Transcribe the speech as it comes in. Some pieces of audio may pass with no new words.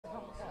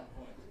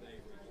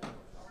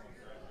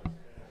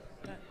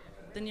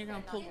Then you're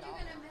gonna pull.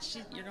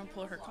 You're gonna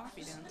pull her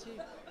coffee down too.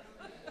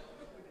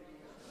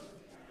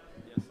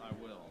 Yes, I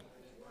will.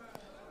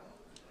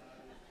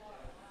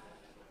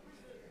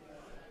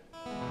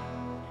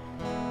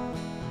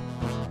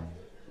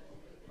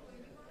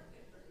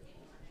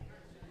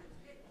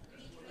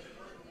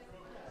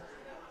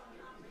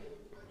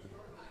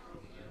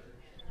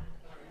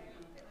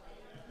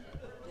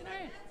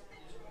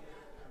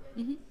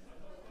 Mm-hmm.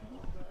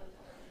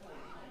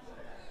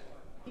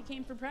 He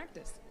came for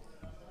practice.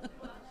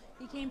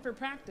 He came for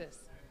practice.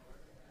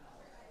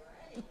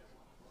 It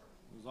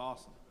was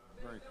awesome.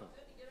 Very cool.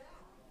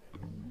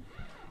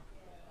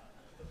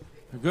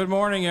 Good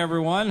morning,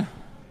 everyone. Good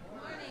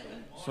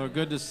morning. So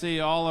good to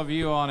see all of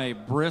you on a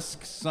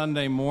brisk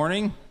Sunday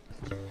morning.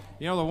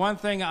 You know, the one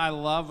thing I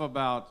love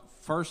about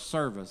first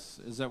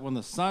service is that when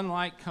the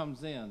sunlight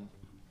comes in,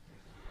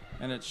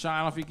 and it shines, I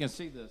don't know if you can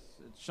see this,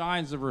 it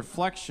shines a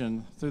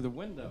reflection through the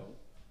window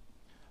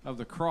of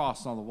the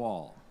cross on the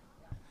wall.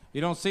 You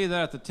don't see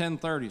that at the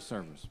 10:30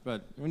 service,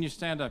 but when you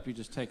stand up, you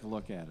just take a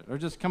look at it. Or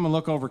just come and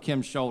look over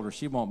Kim's shoulder.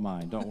 She won't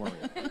mind. Don't worry.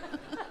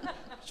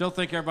 She'll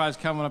think everybody's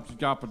coming up to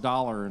drop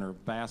 $1 in her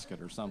basket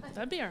or something.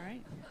 That'd be all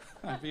right.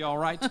 That'd be all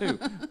right, too.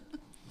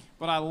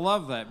 But I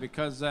love that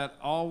because that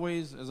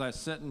always, as I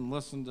sit and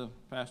listen to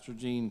Pastor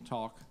Gene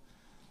talk,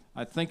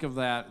 I think of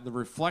that, the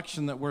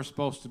reflection that we're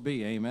supposed to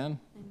be. Amen?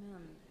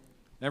 Amen.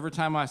 Every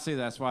time I see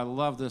that, that's why I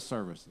love this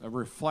service, a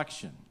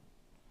reflection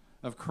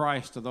of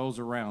Christ to those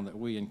around that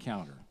we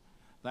encounter.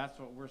 That's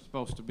what we're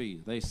supposed to be.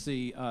 They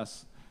see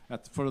us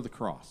at the foot of the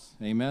cross.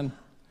 Amen?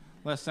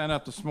 Let's stand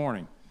up this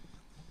morning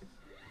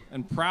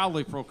and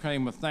proudly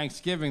proclaim with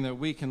thanksgiving that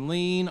we can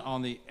lean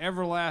on the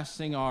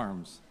everlasting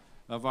arms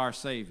of our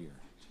Savior.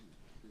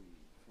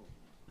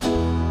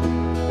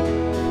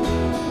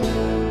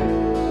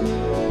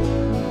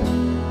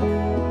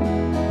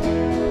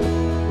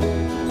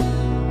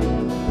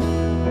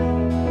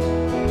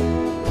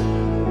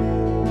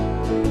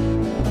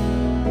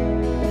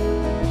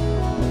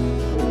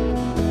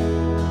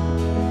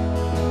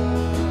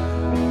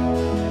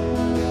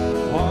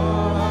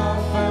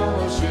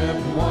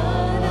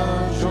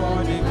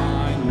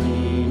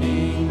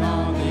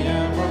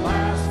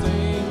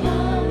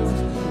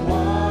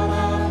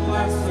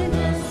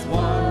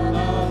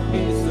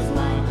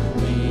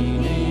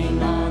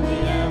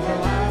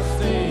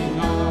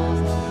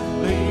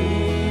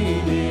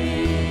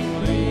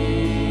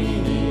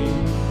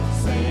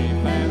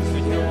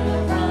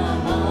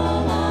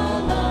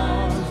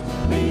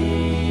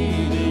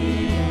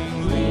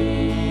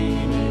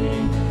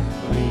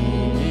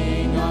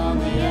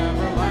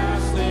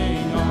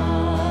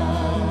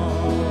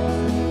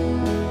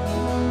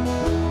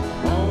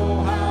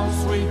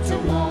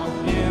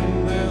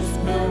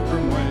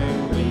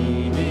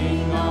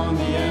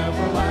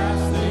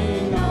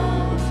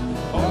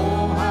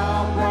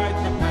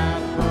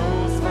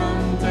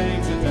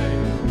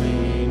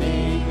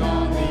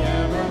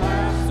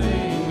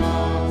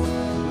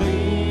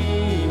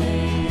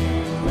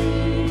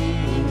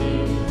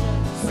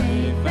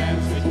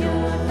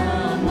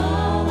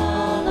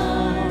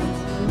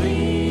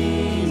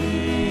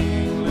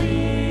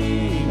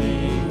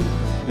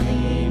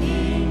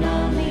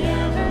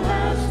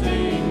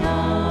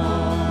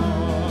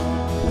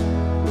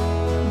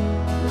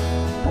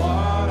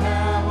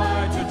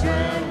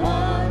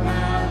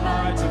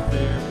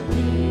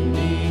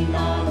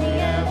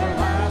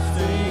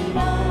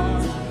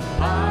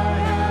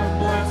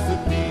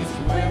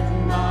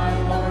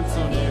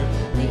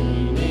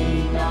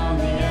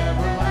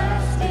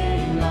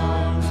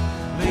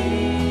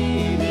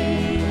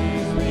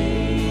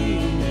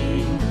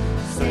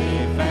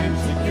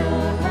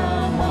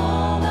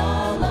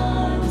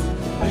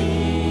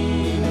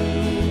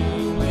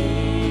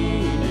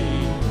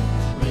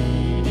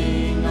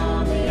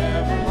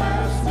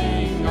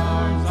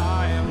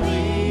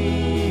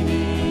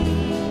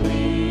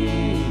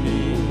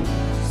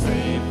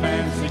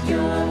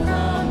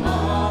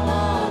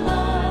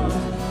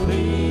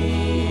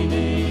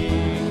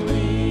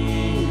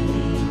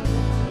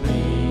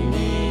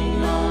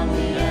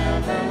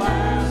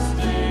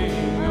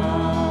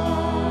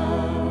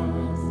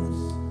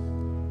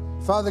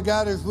 Father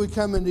God, as we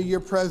come into your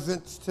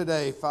presence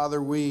today,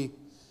 Father, we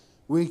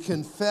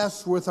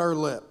confess with our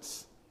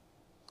lips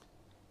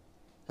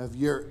of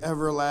your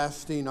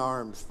everlasting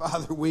arms.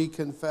 Father, we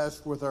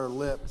confess with our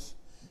lips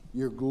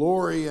your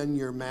glory and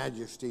your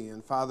majesty.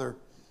 And Father,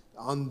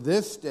 on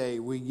this day,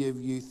 we give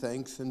you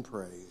thanks and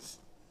praise.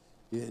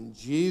 In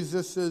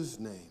Jesus'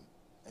 name,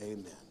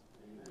 amen.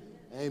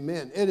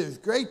 Amen. It is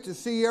great to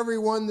see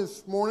everyone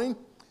this morning.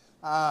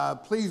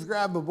 Please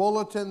grab a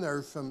bulletin.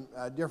 There's some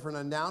different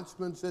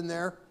announcements in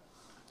there.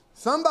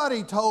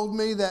 Somebody told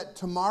me that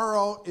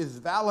tomorrow is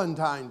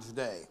Valentine's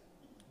Day.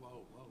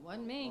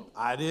 Wasn't me.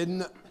 I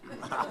didn't.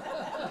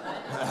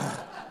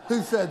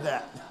 Who said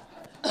that?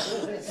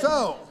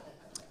 So,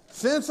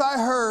 since I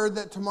heard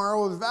that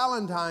tomorrow was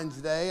Valentine's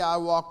Day, I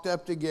walked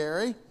up to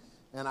Gary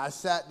and I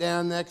sat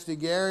down next to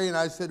Gary and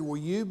I said, "Will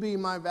you be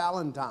my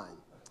Valentine?"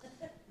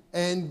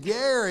 And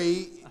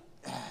Gary,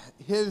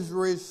 his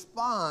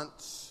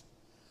response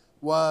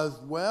was,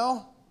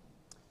 well,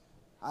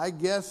 I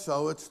guess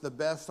so. It's the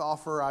best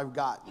offer I've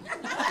gotten.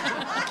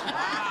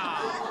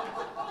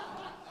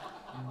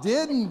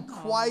 Didn't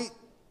quite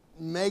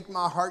make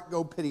my heart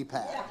go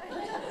pity-pat.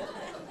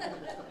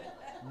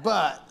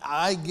 But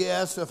I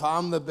guess if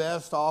I'm the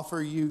best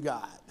offer you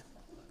got,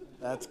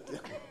 that's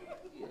good.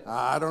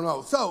 I don't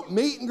know. So,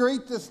 meet and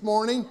greet this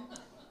morning.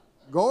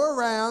 Go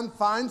around,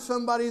 find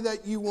somebody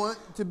that you want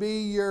to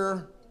be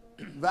your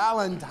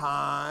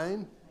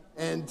Valentine,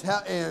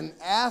 and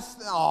ask.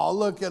 Oh,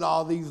 look at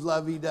all these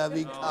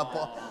lovey-dovey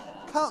couple.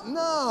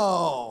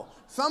 No,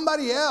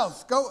 somebody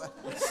else. Go,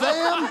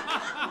 Sam.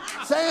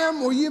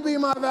 Sam, will you be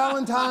my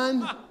Valentine?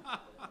 No,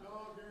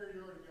 Gary,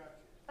 you already got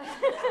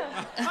you.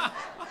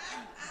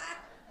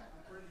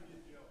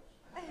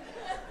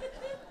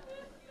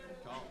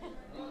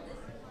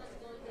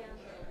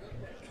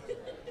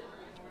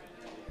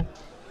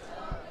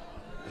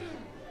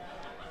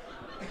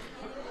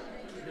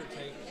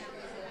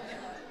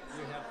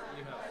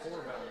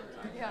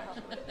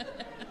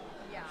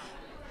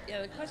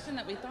 Yeah, the question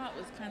that we thought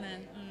was kind of,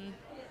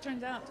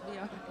 turns out to be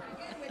all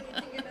What do you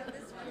think about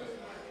this one?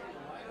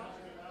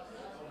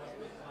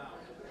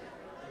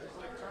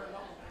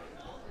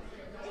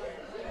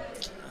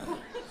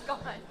 It's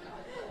gone.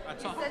 You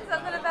said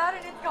something about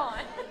it, it's gone.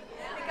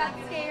 It got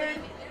scared.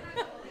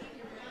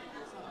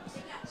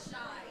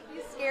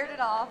 You scared it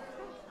off.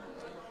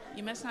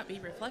 You must not be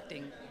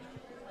reflecting.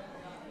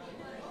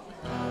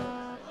 Sorry.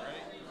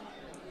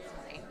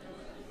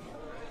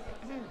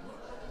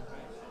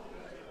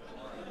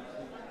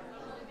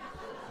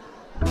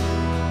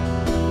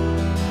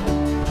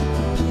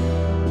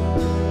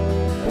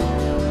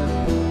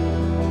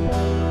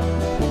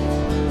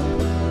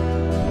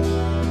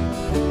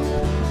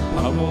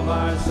 Humble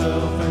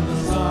thyself in the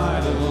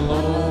sight of the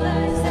Lord.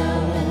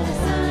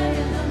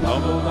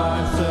 Humble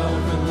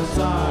thyself in the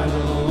sight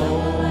of the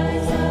Lord.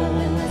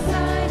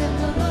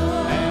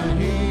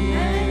 And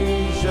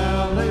he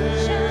shall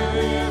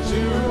lift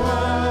you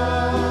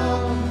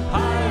up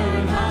higher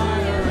and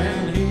higher,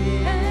 and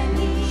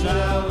he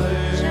shall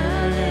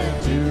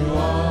lift you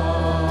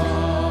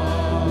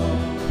up.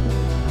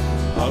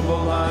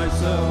 Humble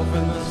thyself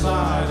in the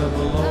sight of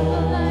the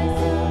Lord.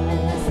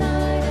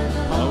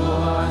 Humble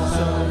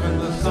thyself in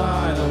the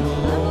sight of the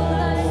Lord.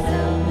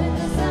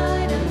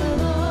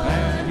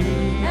 And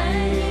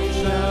he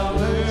shall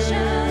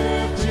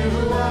lift you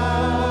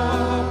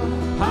up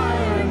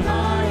higher and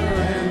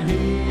higher, and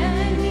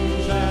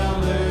he shall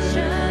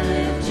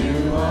lift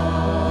you up.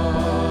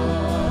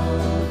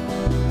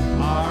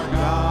 Our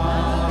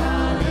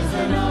God is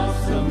an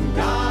awesome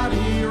God.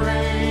 He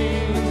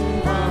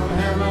reigns from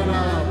heaven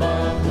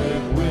above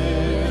with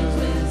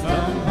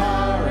wisdom,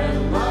 power,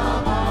 and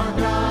love. Our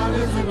God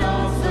is an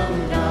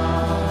awesome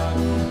God.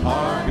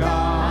 Our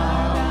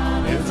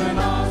God is an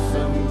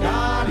awesome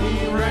God.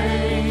 He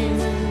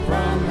reigns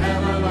from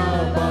heaven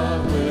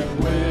above with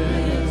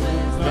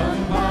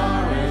wisdom,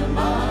 power, and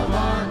love.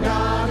 Our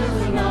God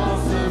is an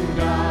awesome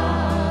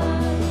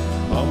God.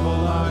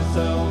 Humble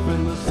thyself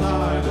in the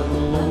sight of the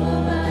Lord.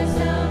 Humble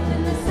thyself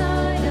in the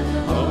sight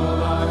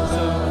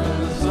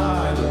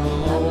of the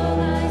Lord.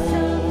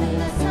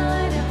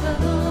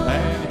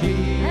 And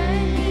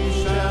he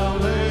shall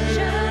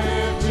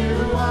lift you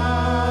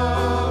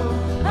up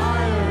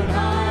higher and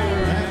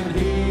higher,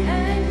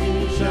 and he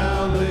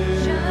shall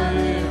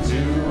lift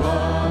you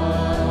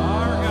up.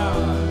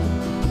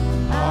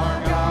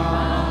 Our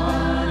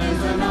God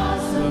is an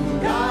awesome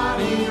God.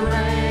 He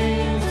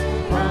reigns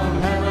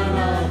from heaven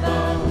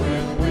above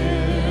with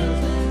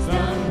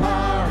wisdom,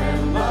 power,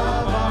 and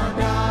love. Our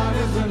God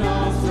is an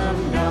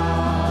awesome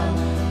God.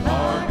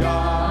 Our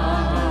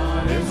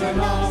God is an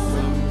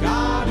awesome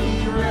God.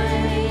 He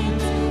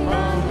reigns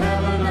from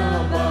heaven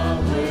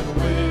above with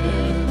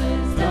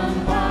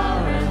wisdom,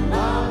 power, and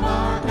love.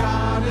 Our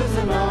God is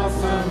an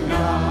awesome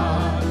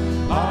God.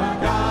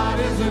 Our God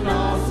is an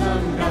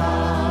awesome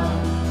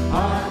God.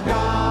 Our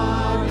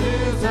God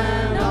is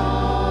an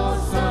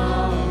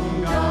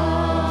awesome God.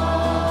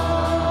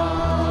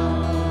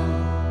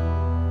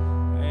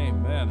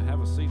 Amen.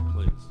 Have a seat,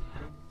 please.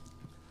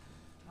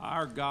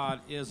 Our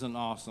God is an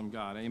awesome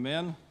God.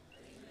 Amen.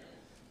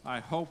 I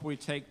hope we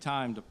take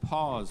time to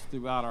pause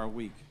throughout our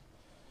week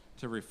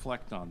to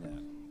reflect on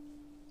that.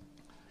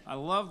 I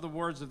love the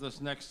words of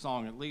this next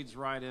song. It leads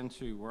right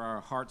into where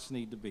our hearts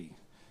need to be.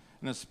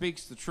 And it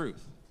speaks the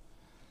truth.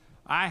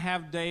 I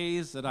have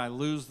days that I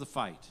lose the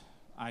fight.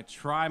 I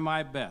try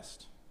my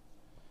best,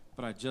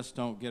 but I just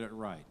don't get it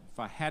right. If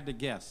I had to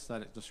guess,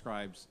 that it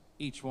describes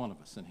each one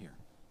of us in here.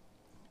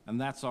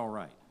 And that's all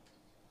right.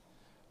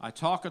 I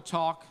talk a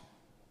talk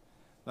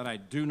that I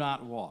do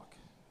not walk,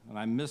 and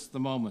I miss the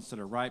moments that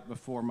are right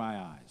before my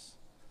eyes.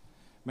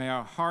 May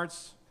our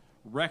hearts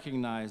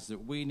recognize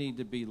that we need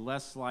to be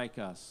less like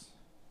us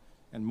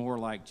and more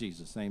like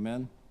Jesus.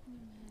 Amen?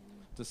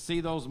 To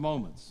see those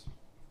moments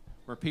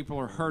where people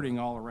are hurting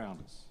all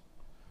around us,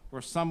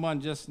 where someone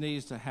just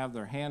needs to have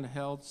their hand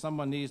held,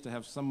 someone needs to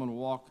have someone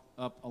walk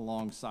up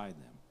alongside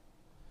them.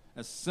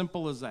 As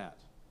simple as that.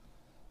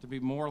 to be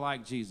more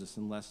like Jesus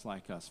and less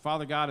like us.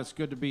 Father God, it's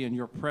good to be in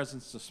your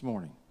presence this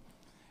morning.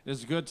 It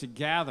is good to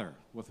gather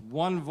with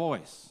one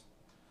voice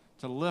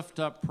to lift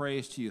up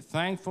praise to you.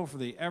 Thankful for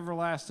the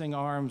everlasting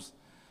arms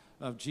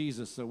of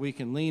Jesus that we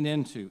can lean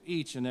into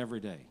each and every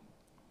day.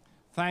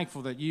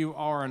 Thankful that you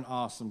are an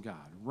awesome God,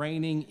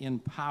 reigning in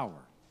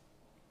power.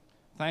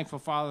 Thankful,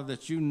 Father,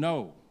 that you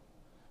know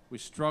we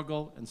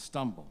struggle and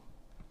stumble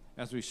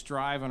as we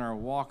strive in our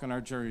walk and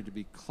our journey to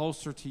be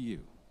closer to you.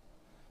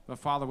 But,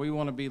 Father, we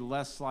want to be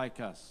less like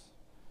us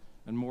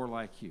and more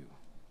like you.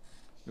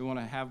 We want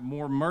to have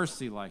more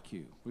mercy like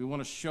you. We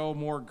want to show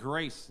more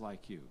grace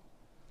like you.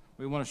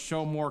 We want to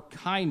show more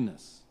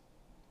kindness,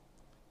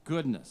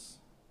 goodness,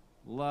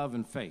 love,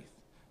 and faith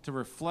to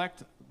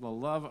reflect the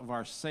love of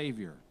our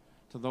Savior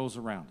to those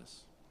around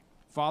us.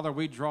 Father,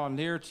 we draw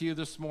near to you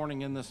this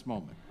morning in this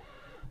moment,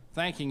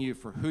 thanking you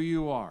for who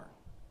you are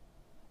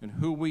and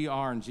who we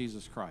are in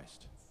Jesus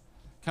Christ.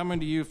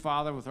 Coming to you,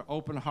 Father, with our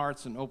open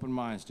hearts and open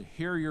minds to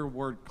hear your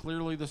word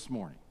clearly this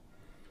morning.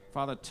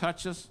 Father,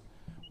 touch us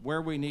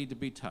where we need to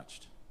be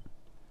touched.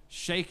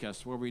 Shake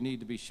us where we need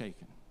to be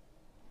shaken.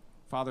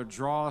 Father,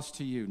 draw us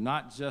to you,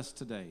 not just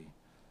today,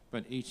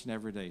 but each and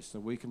every day, so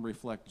we can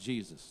reflect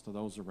Jesus to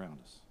those around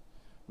us.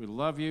 We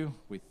love you.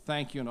 We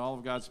thank you, and all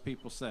of God's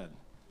people said,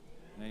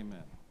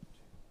 amen.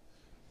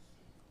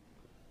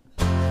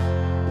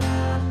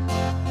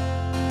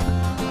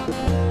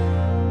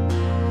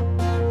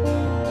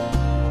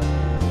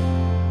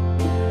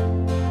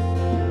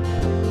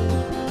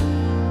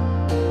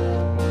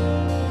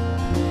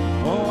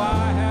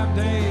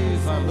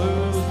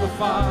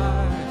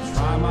 I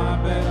try my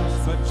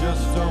best, but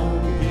just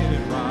don't get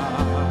it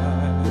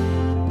right.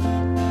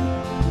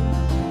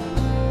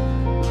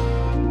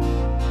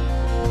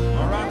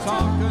 Or I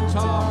talk a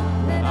talk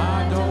that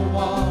I don't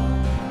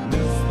want,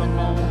 miss the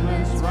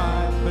moments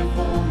right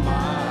before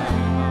my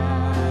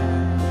eyes.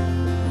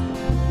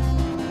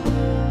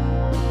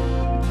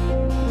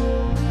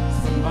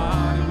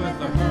 Somebody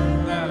with a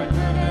hurt that I could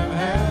have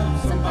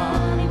helped,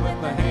 somebody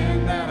with a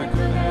hand that I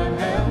could have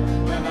held,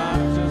 when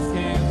I just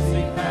can't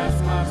see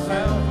past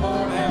myself.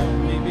 Lord, help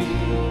me be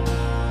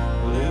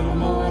a little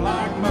more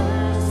like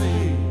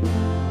mercy,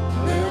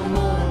 a little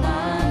more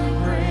like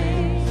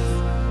grace,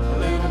 a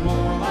little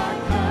more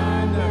like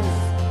kindness,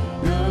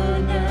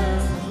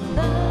 goodness,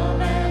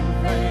 love, and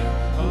faith,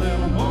 a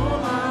little more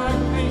like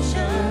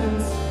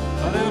patience,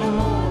 a little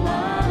more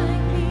like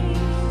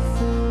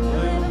peace, a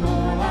little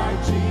more like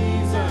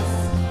Jesus,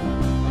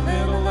 a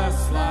little less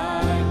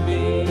like me.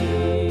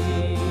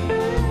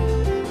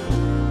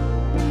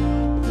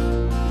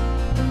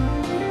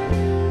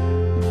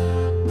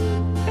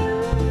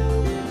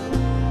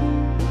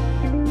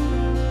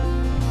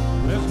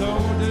 There's no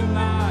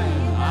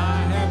denying I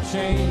have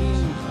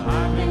changed.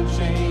 I've been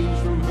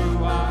changed from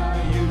who I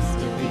used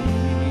to be.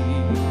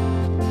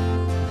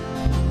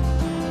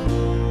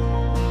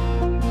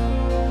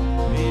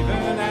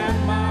 Even at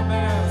my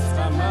best,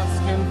 I must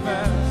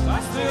confess, I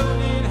still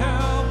need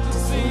help to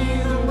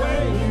see the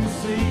way you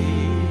see.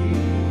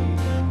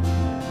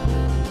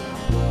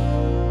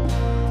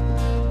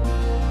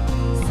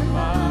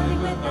 Somebody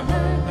with a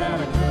hurt that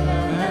I could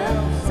have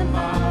helped,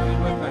 somebody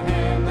with a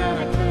hand that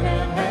I could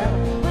have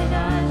held, when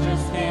I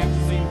just can't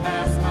see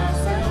past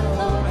myself.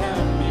 Lord,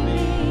 help me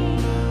be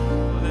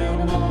a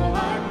little more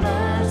like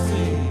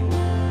mercy,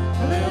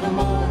 a little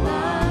more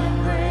like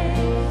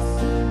grace,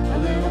 a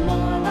little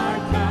more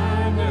like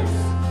kindness,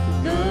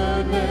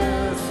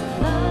 goodness,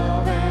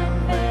 love, and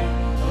faith,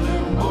 a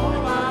little more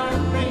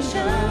like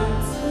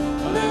patience,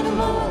 a little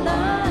more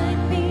like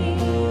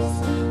peace,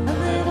 a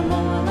little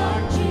more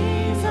like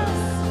Jesus,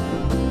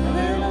 a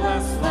little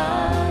less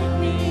like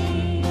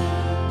me.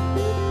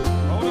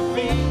 Oh, to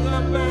feed the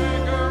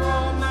beggar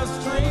on the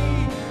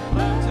street,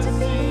 love to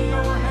see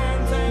your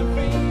hands and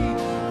feet,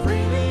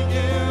 freely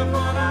give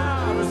what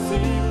I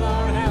receive.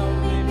 Lord, help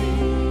me be.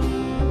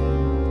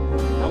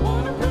 I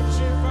want to put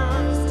you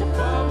first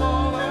above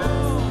all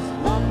else,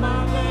 love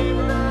my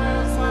neighbor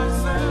as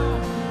myself,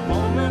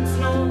 moments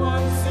no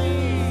one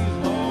sees.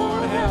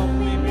 Lord, help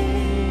me be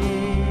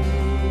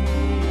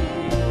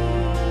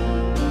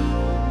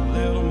a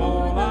little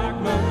more like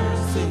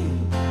mercy,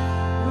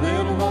 a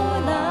little more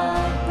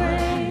like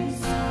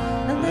grace,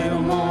 a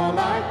little more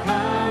like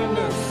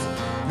kindness,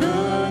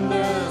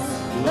 goodness,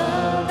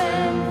 love,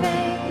 and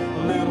faith,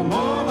 a little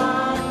more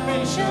like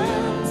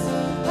patience,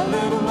 a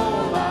little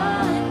more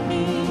like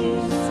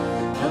peace,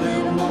 a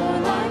little more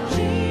like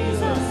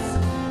Jesus,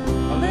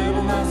 a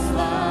little less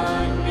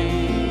like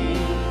me,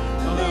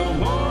 a little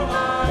more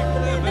like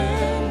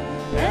living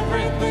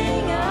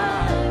everything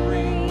I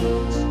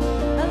reach,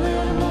 a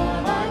little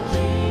more like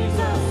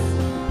Jesus,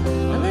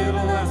 a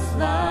little less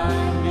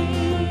like me.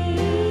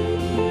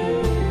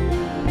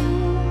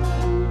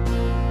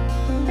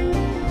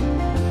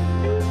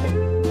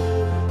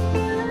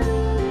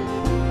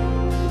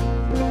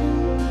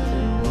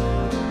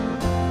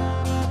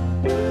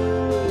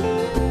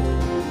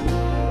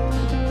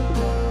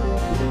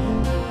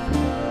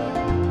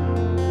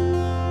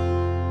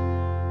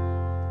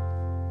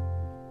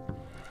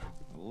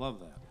 I love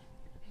that.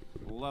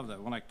 love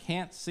that. When I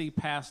can't see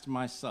past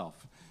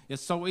myself.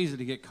 It's so easy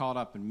to get caught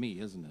up in me,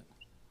 isn't it?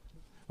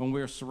 When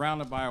we are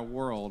surrounded by a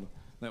world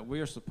that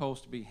we are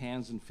supposed to be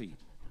hands and feet.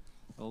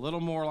 A little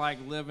more like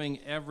living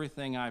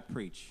everything I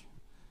preach.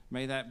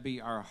 May that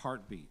be our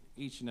heartbeat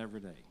each and every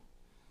day.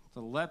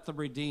 To let the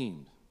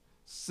redeemed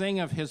sing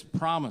of his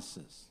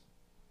promises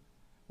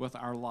with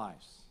our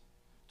lives.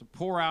 To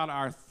pour out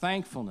our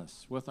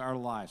thankfulness with our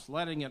lives,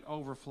 letting it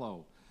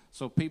overflow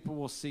so people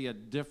will see a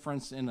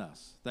difference in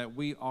us, that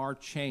we are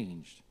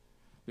changed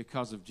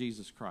because of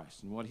Jesus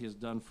Christ and what he has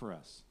done for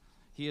us.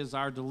 He is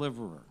our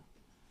deliverer,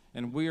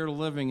 and we are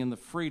living in the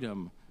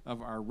freedom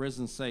of our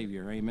risen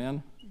Savior.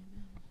 Amen?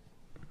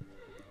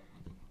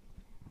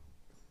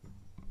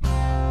 He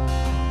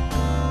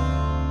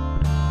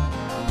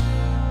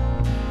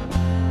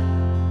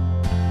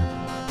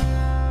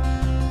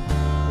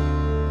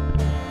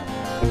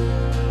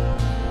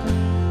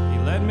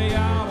led me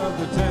out of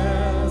the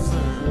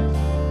desert,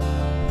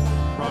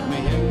 brought me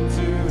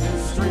into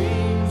his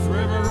streams,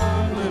 river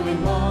of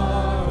living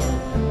water,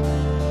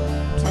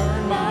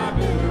 turned my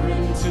bitter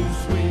into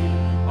sweet.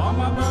 All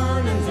my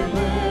burdens are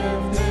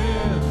lifted.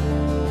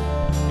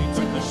 He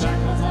took the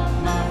shackles off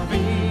my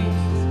feet.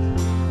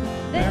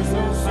 There's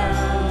no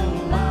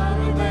sound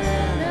louder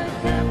than a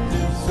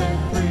captive set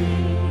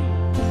free.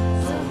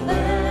 So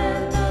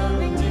let the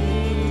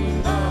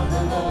redeemed of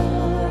the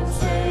Lord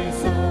say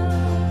so.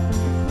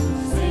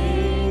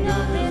 Sing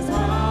of his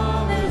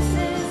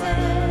promises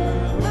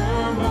evermore.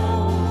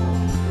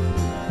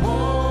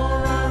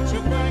 Pour out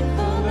your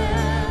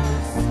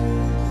thankfulness.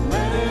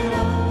 Let it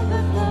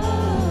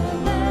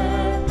overflow.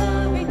 Let the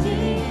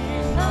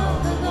redeemed of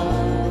the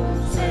Lord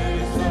say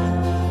so.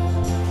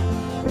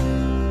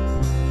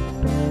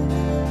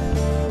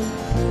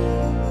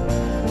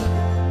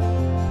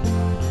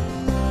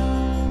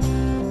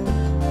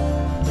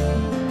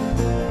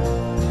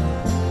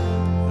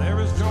 There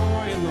is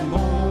joy in the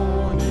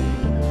morning,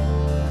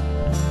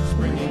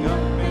 springing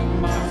up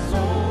in my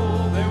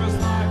soul. There is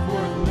life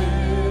worth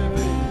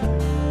living,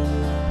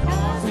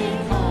 'cause he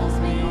calls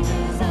me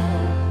his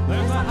own.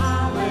 There's a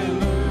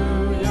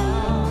hallelujah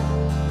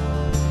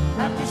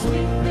after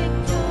sweet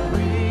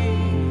victory.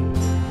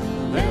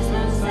 There's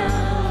no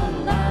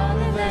sound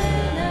louder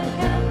than a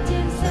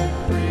captive set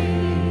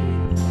free.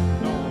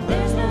 No,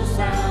 there's no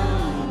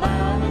sound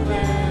louder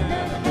than a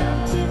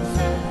captive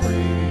set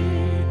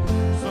free.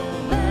 So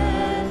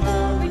let the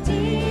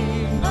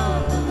redeemed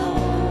of the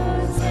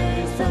Lord say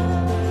so.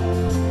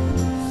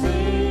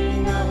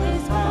 Sing of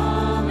his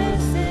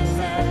promises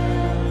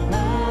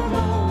evermore.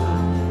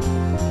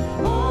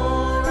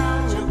 Pour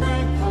out your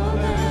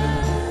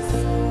thankfulness.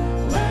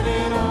 Let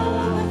it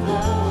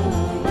overflow.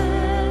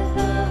 Let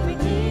the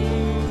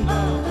redeemed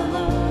of the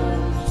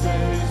Lord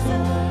say so.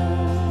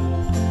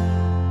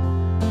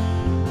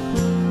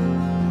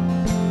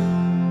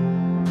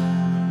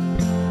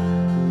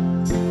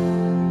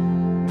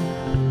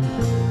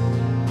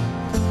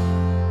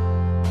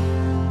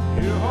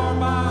 You are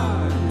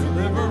my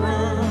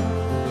deliverer,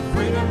 the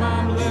freedom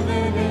I'm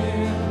living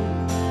in.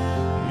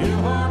 You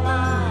are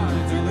my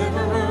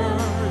deliverer,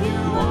 you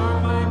are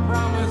my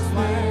promised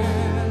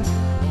land.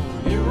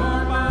 You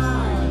are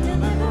my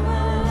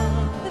deliverer,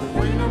 the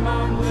freedom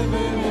I'm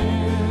living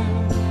in.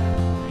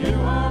 You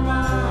are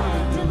my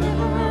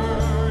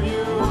deliverer,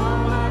 you are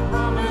my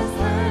promised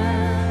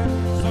land.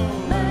 So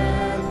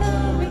let the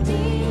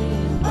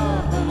redeemed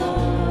of the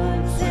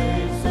Lord say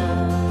so.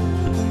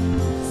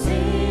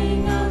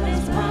 Sing of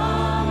his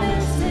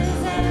promises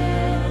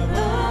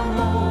evermore.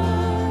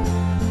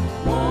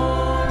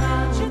 Pour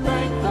out your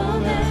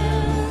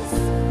thankfulness.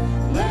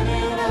 Let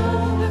it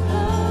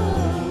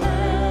overflow.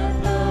 Let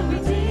the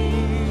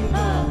redeemed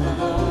of the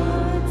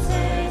Lord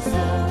say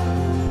so.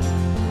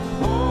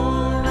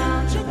 Pour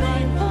out your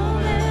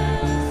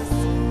thankfulness.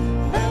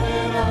 Let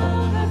it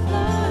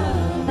overflow.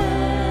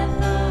 Let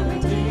the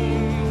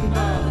redeemed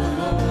of the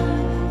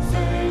Lord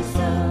say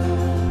so.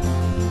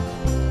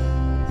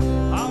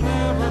 I'll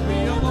never be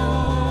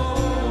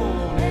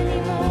alone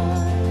anymore.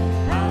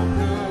 How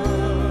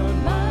could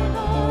my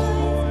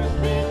voice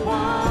be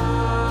quiet?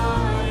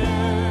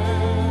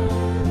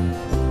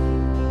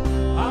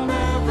 I'll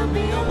never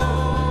be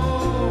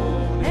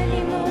alone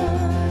anymore.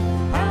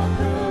 How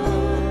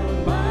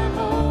could my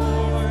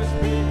voice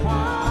be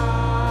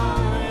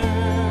quiet?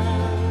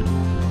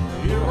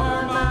 You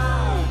are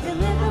my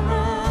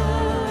deliverer.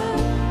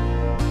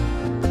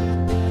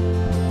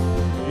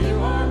 You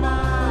are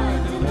my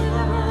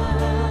deliverer.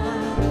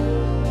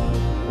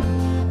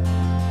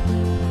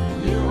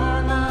 You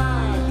are my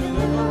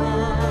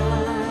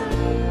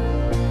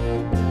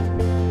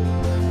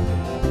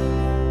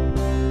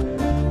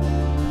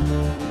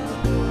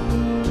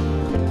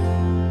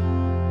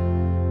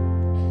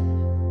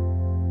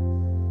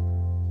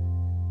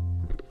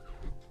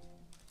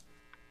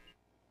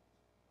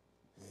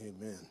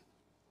Amen.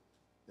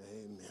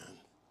 Amen.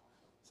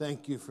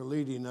 Thank you for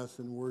leading us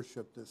in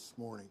worship this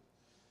morning.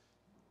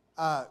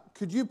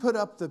 Could you put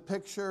up the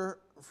picture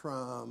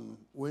from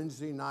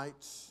Wednesday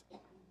night's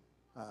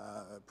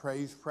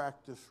praise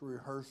practice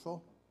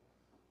rehearsal?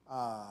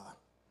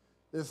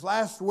 This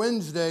last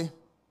Wednesday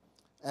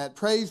at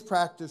praise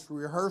practice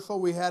rehearsal,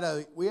 we had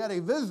a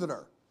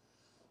visitor.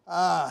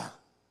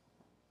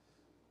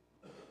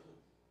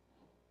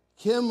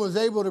 Kim was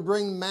able to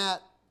bring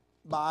Matt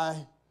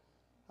by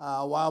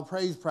while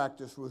praise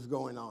practice was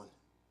going on.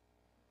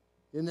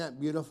 Isn't that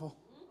beautiful?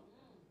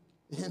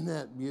 Isn't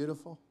that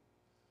beautiful?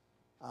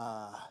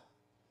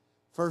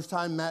 First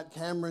time Matt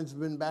Cameron's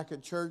been back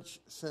at church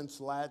since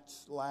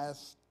last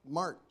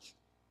March.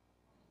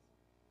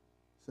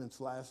 Since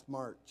last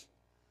March.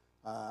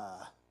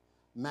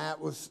 Matt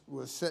was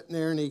sitting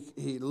there and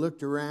he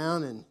looked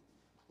around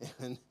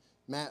and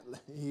Matt,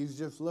 he's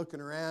just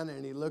looking around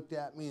and he looked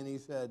at me and he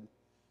said,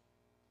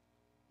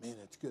 "Man,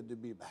 it's good to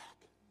be back."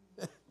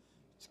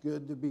 It's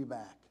good to be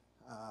back.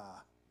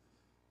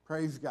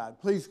 Praise God.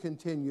 Please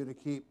continue to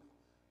keep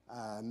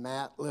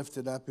Matt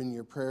lifted up in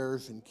your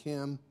prayers, and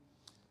Kim.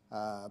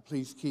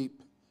 Please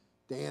keep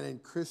Dan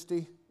and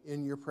Christy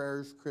in your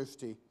prayers.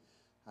 Christy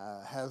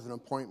has an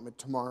appointment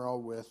tomorrow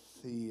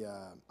with the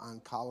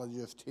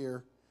oncologist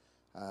here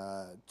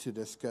to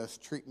discuss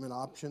treatment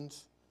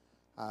options.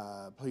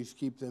 Please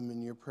keep them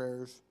in your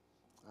prayers.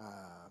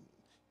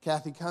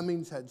 Kathy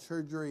Cummings had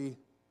surgery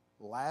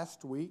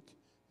last week.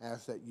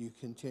 Ask that you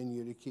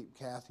continue to keep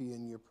Kathy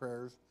in your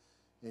prayers.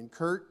 And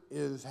Kurt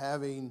is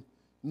having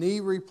knee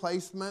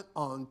replacement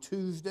on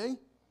Tuesday.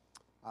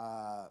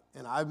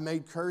 And I've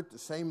made Kurt the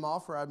same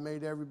offer I've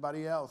made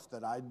everybody else,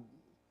 that I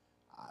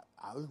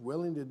was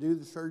willing to do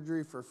the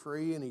surgery for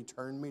free, and he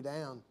turned me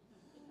down.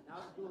 I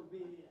was going to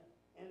be an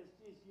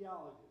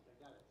anesthesiologist.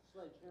 I got a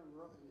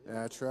sledgehammer up in the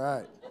That's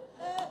right.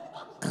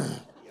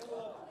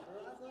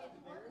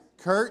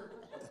 Kurt,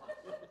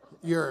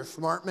 you're a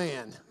smart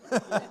man.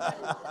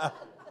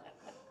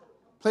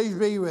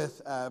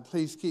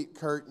 Please keep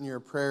Kurt in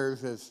your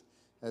prayers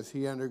as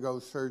he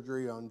undergoes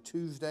surgery on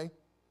Tuesday.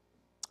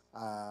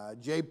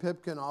 Jay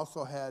Pipkin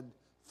also had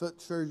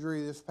foot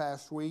surgery this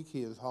past week.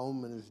 He is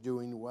home and is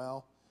doing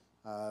well.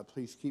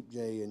 Please keep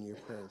Jay in your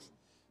prayers.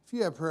 If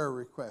you have prayer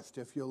requests,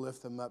 if you'll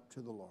lift them up to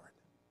the Lord.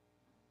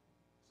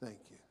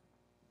 Thank you.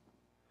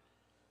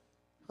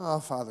 Oh,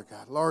 Father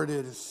God, Lord,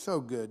 it is so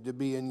good to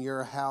be in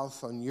your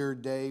house on your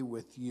day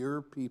with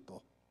your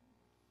people.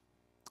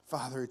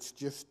 Father, it's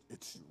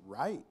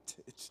right.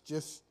 It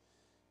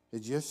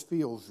just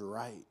feels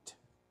right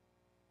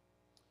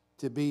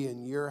to be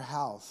in your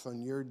house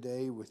on your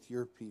day with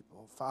your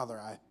people.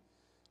 Father,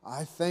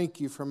 I thank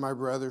you for my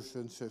brothers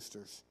and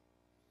sisters.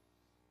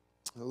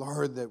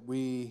 Lord, that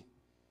we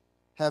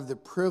have the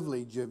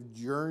privilege of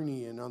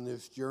journeying on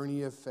this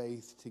journey of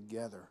faith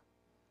together.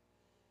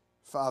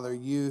 Father,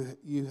 you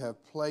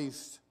have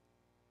placed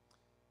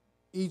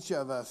each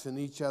of us in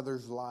each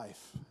other's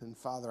life. And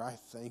Father, I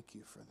thank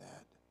you for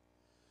that.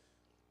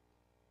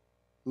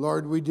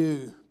 Lord, we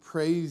do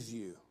praise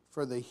you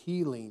for the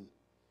healing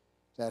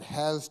that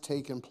has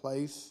taken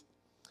place.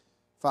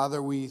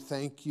 Father, we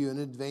thank you in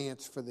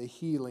advance for the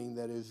healing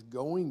that is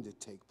going to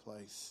take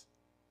place.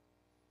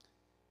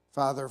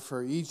 Father,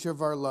 for each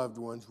of our loved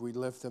ones, we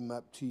lift them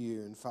up to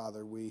you. And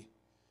Father, we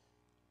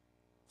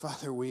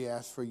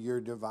ask for your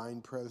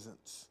divine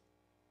presence.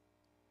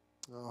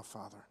 Oh,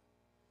 Father.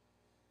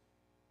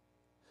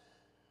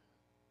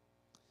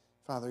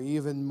 Father,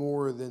 even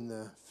more than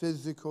the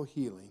physical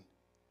healing,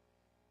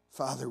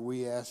 Father,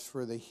 we ask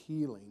for the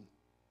healing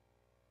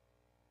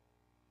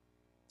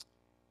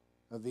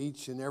of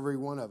each and every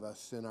one of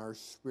us in our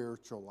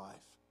spiritual life.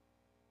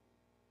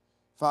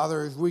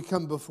 Father, as we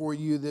come before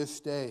you this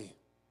day,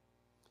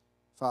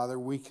 Father,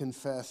 we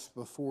confess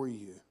before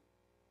you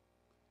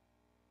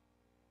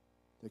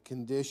the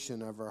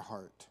condition of our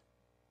heart.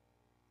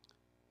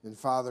 And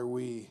Father,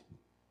 we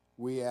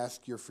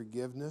ask your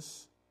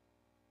forgiveness.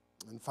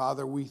 And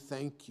Father, we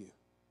thank you.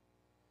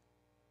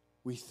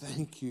 We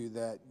thank you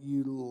that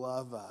you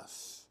love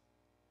us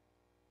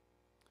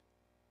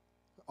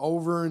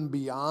over and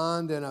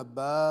beyond and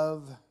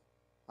above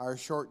our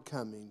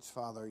shortcomings.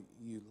 Father,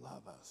 you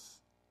love us.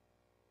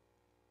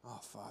 Oh,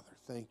 Father,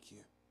 thank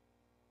you.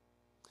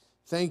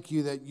 Thank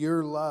you that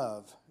your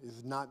love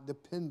is not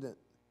dependent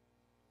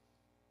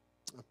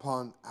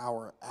upon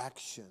our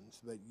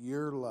actions, but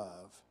your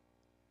love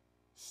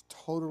is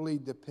totally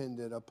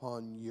dependent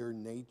upon your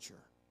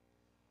nature.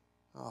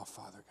 Oh,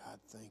 Father God,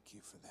 thank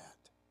you for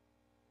that.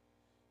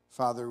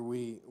 Father,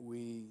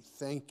 we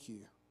thank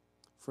you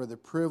for the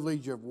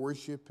privilege of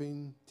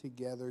worshiping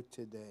together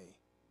today.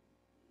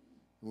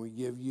 And we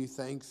give you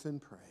thanks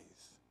and praise.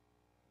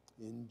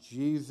 In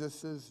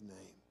Jesus'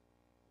 name,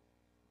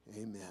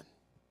 amen.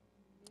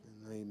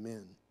 And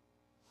amen.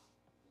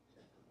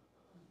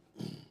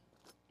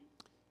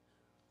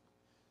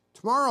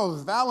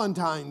 Tomorrow's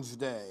Valentine's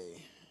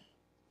Day.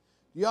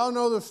 Do y'all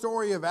know the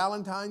story of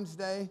Valentine's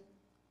Day?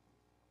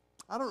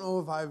 I don't know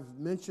if I've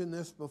mentioned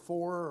this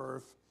before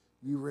or if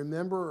you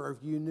remember or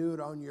if you knew it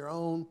on your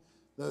own.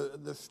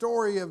 The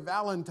story of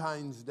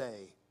Valentine's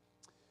Day.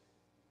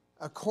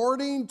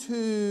 According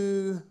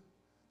to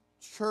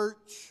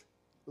church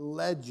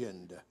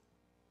legend,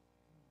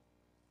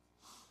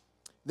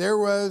 there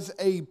was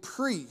a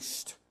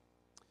priest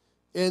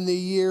In the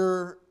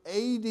year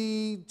AD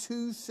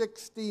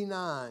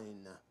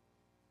 269,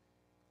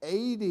 AD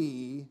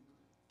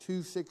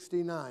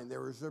 269,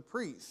 there was a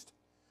priest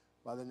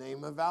by the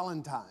name of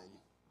Valentine.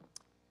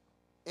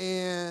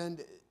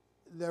 And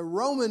the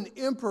Roman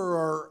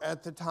emperor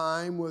at the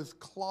time was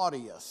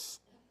Claudius,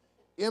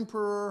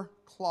 Emperor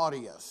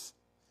Claudius.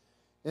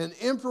 And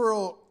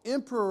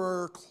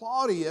Emperor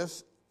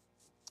Claudius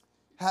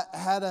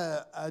had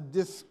a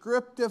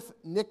descriptive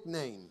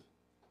nickname.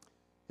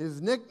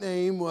 His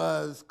nickname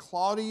was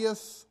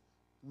Claudius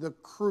the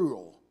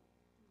Cruel.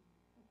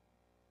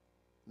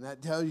 And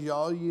that tells you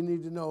all you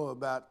need to know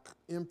about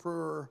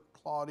Emperor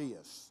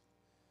Claudius.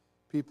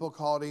 People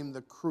called him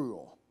the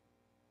Cruel.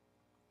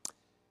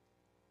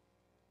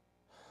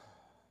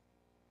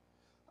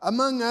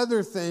 Among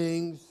other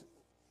things,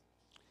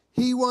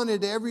 he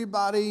wanted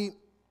everybody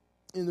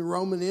in the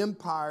Roman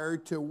Empire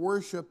to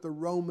worship the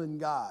Roman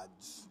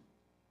gods.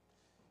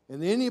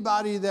 And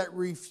anybody that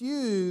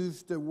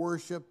refused to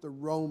worship the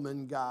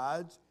Roman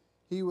gods,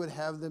 he would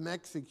have them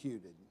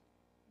executed.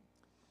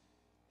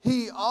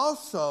 He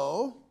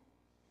also,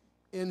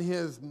 in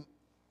his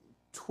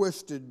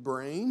twisted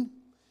brain,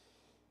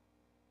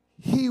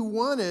 he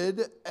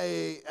wanted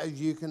as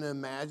you can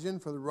imagine,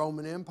 for the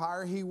Roman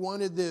Empire, he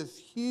wanted this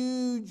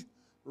huge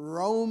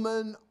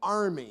Roman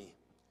army.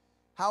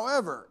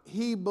 However,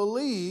 he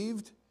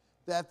believed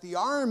that the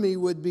army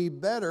would be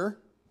better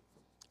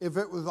if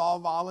it was all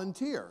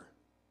volunteer.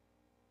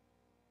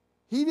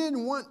 He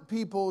didn't want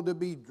people to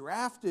be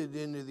drafted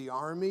into the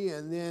army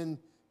and then,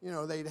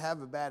 they'd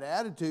have a bad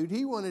attitude.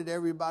 He wanted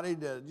everybody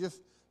to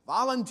just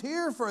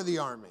volunteer for the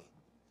army.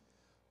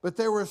 But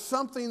there was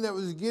something that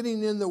was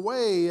getting in the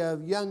way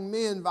of young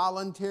men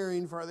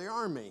volunteering for the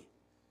army,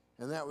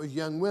 and that was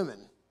young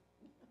women.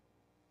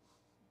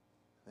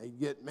 They'd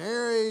get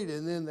married,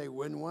 and then they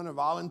wouldn't want to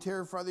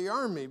volunteer for the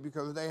army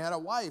because they had a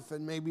wife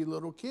and maybe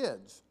little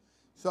kids.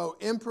 So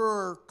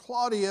Emperor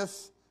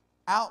Claudius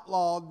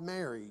outlawed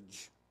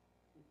marriage.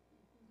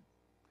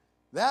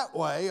 That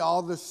way,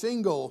 all the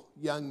single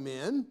young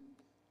men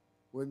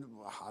would,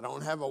 I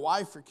don't have a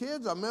wife or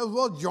kids, I may as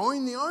well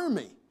join the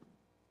army.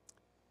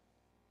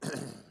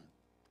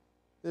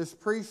 This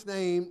priest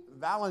named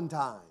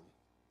Valentine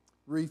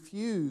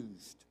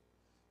refused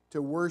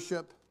to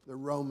worship the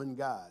Roman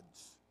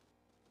gods.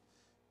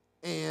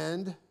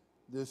 And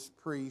this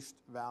priest,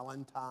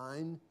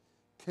 Valentine,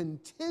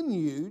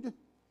 continued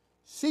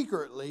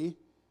secretly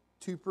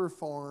to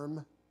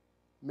perform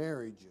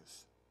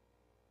marriages.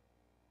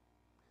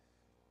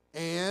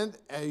 And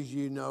as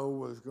you know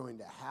was going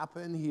to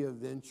happen, he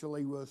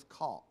eventually was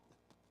caught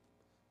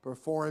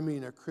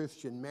performing a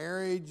Christian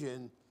marriage,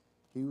 and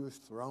he was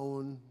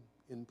thrown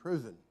in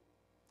prison.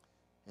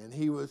 And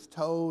he was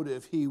told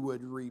if he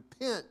would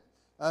repent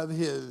of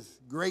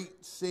his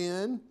great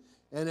sin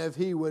and if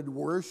he would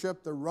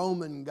worship the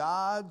Roman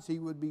gods, he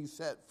would be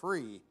set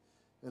free.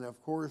 And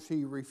of course,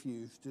 he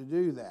refused to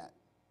do that.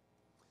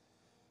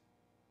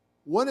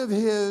 One of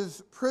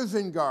his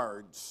prison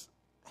guards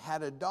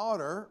had a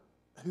daughter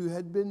who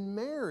had been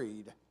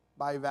married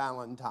by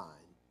Valentine.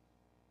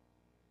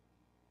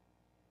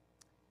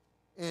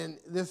 And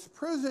this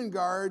prison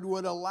guard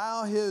would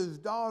allow his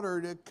daughter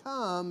to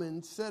come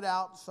and sit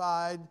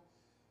outside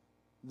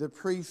the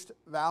priest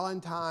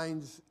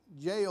Valentine's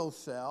jail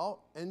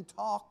cell and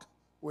talk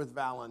with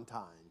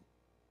Valentine.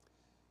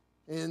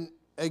 And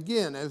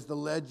again, as the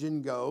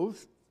legend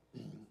goes,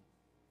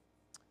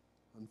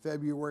 on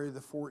February the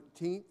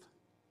 14th,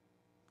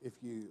 if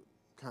you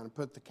kind of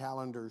put the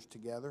calendars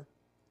together,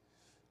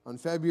 on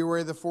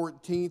February the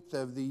 14th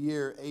of the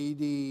year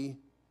AD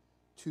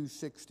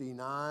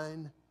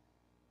 269,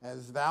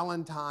 as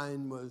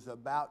Valentine was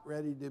about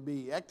ready to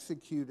be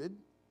executed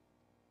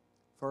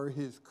for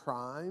his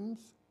crimes,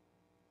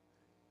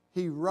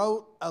 he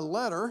wrote a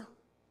letter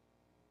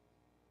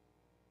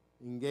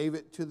and gave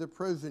it to the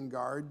prison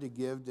guard to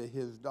give to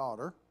his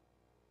daughter.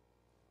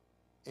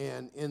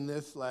 And in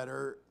this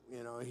letter,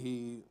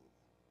 he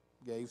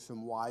gave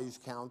some wise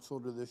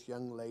counsel to this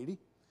young lady.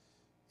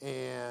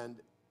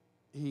 And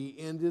he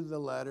ended the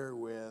letter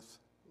with,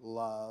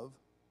 "Love,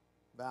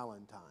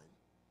 Valentine."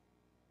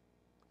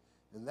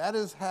 And that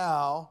is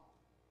how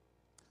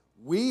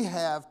we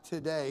have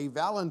today,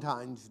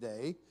 Valentine's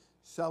Day,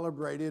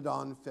 celebrated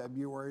on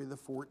February the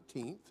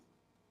 14th.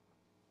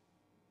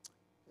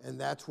 And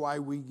that's why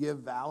we give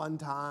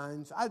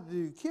Valentines.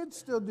 Do kids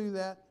still do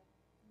that?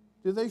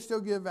 Do they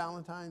still give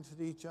Valentines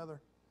to each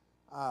other?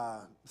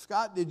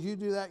 Scott, did you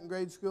do that in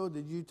grade school?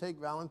 Did you take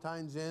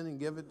Valentines in and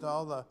give it to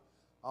all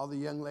the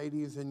young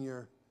ladies in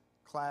your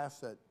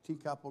class at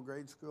Teacup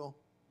Grade School?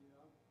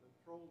 Yeah, the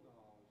troll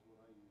doll is what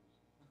I use.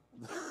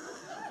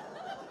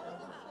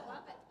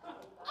 Love it.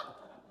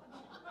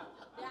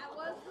 That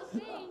was the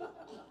scene.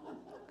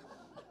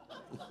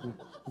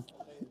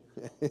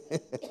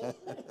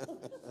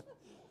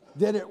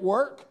 Did it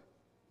work?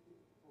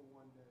 For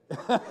one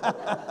day.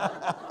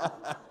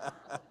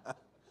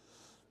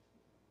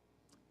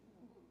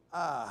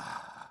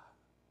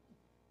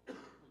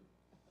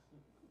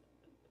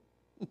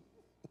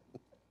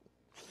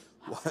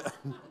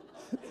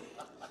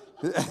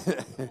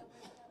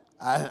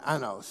 I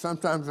know.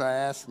 Sometimes I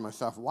ask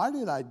myself, why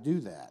did I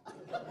do that?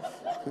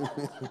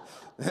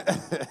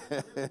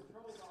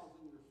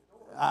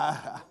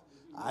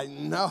 I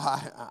know.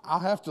 I'll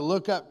have to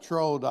look up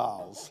troll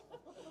dolls.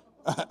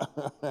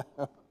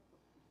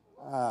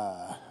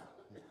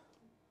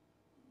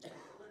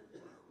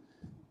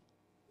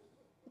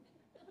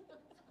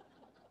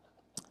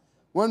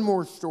 One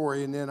more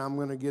story, and then I'm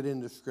going to get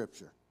into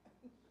Scripture.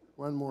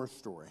 One more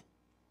story.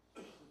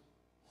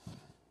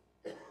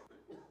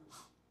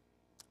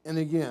 And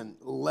again,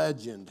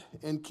 legend.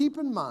 And keep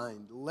in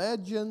mind,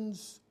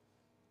 legends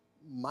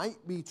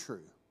might be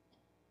true,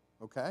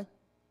 okay?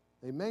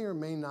 They may or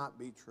may not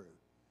be true.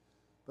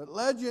 But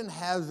legend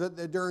has it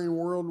that during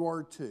World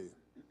War II,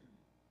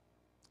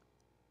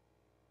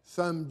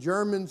 some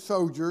German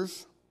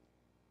soldiers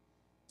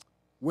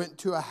went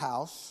to a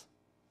house,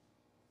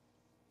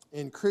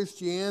 and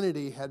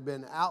Christianity had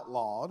been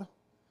outlawed,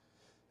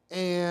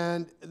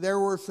 and there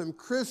were some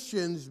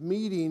Christians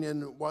meeting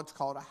in what's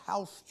called a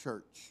house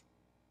church,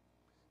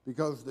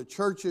 because the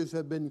churches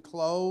had been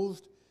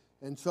closed,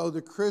 and so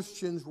the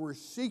Christians were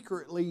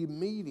secretly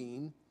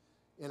meeting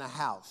in a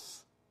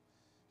house.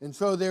 And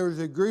so there was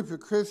a group of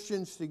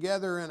Christians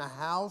together in a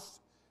house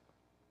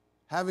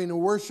having a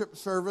worship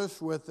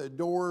service with the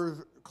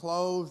doors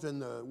closed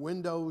and the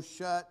windows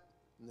shut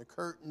and the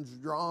curtains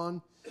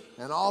drawn.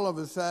 And all of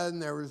a sudden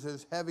there was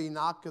this heavy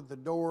knock at the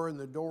door, and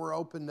the door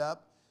opened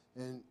up,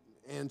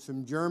 and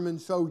some German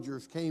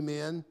soldiers came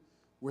in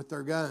with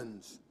their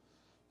guns.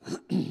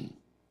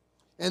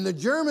 And the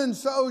German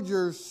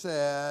soldiers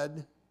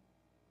said,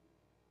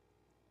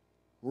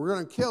 "We're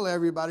going to kill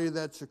everybody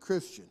that's a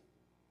Christian.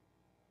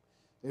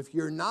 If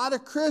you're not a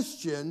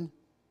Christian,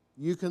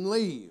 you can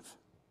leave."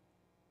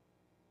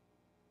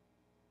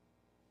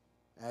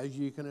 As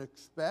you can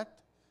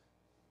expect,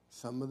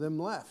 some of them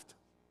left.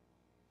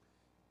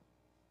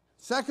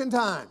 Second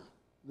time,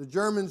 the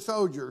German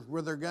soldiers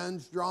with their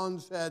guns drawn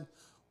said,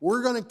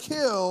 "We're going to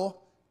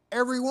kill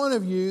every one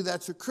of you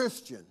that's a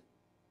Christian.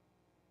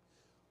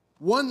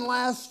 One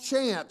last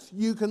chance.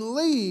 You can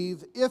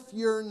leave if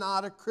you're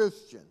not a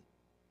Christian."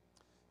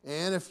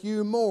 And a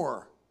few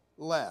more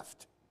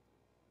left.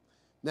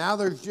 Now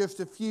there's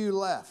just a few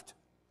left.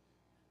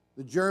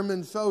 The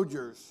German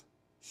soldiers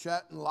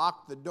shut and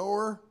locked the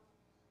door,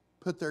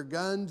 put their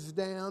guns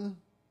down,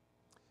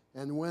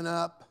 and went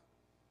up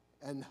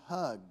and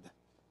hugged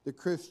the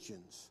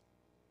Christians.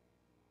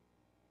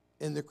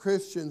 And the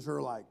Christians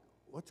are like,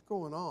 "What's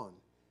going on?"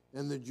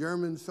 And the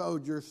German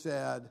soldier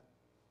said,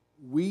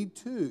 "We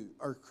too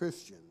are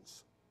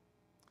Christians.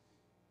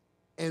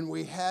 And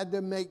we had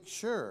to make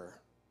sure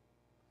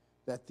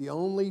that the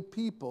only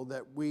people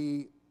that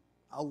we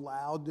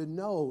allowed to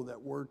know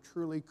that we're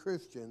truly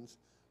Christians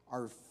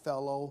are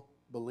fellow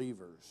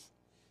believers.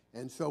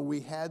 And so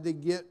we had to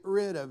get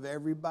rid of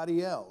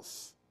everybody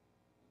else.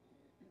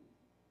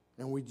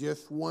 And we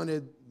just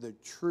wanted the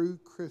true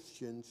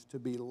Christians to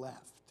be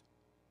left."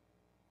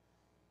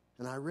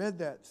 And I read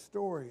that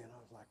story and I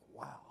was like,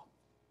 wow.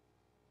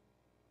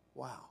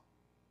 Wow.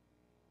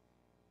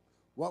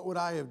 What would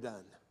I have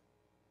done?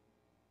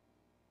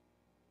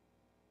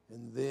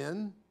 And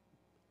then,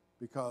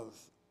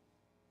 because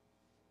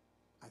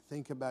I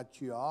think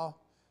about you all,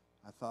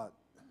 I thought,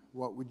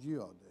 what would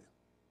you all do?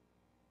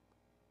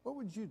 What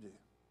would you do?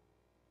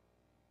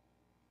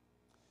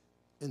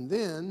 And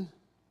then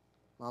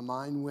my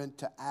mind went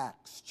to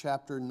Acts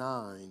chapter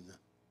 9.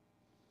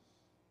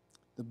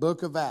 The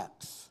book of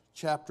Acts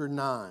chapter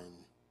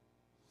 9.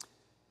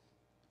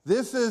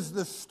 This is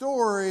the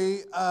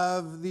story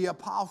of the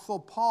Apostle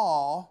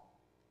Paul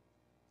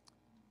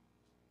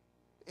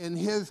in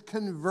his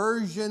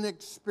conversion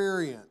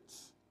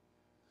experience.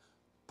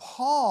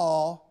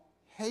 Paul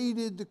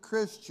hated the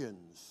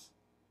Christians.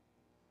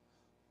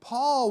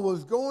 Paul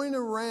was going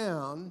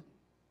around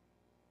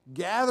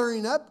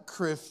gathering up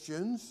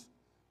Christians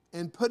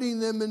and putting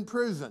them in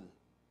prison,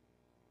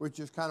 which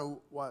is kind of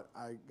what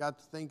I got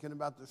to thinking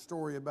about the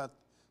story about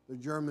the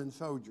German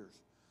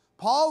soldiers.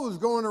 Paul was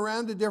going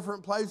around to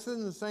different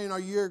places and saying, "Are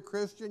you a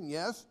Christian?"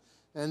 "Yes."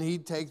 And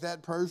he'd take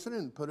that person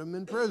and put him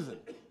in prison.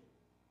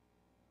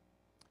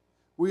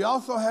 We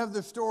also have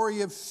the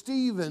story of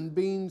Stephen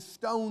being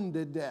stoned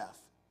to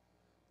death.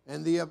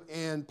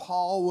 And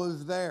Paul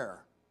was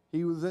there.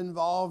 He was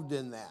involved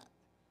in that,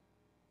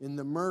 in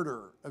the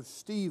murder of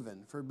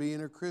Stephen for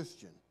being a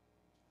Christian.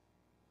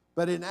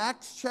 But in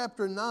Acts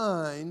chapter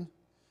 9,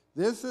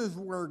 this is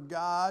where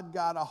God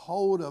got a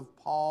hold of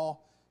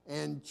Paul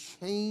and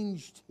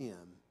changed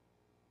him.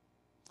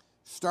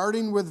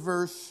 Starting with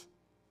verse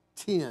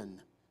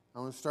 10.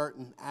 I'm going to start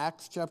in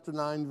Acts chapter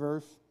 9,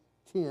 verse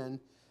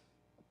 10.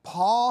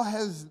 Paul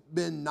has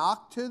been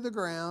knocked to the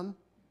ground.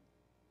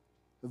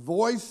 The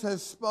voice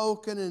has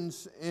spoken,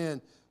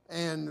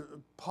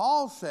 and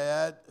Paul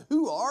said,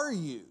 "Who are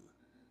you?"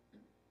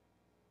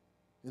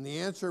 And the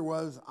answer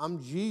was,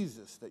 "I'm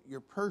Jesus that you're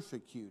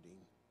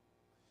persecuting."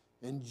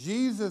 And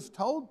Jesus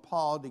told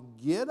Paul to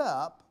get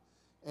up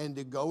and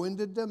to go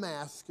into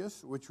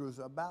Damascus, which was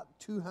about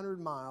 200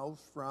 miles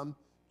from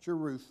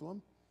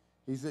Jerusalem.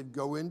 He said,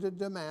 go into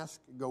Damascus,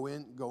 go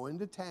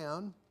into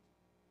town.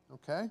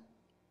 Okay?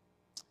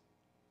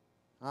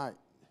 All right.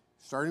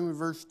 Starting with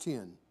verse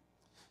 10.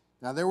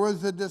 Now there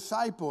was a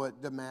disciple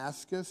at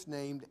Damascus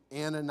named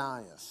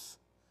Ananias.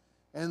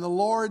 And the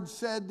Lord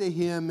said to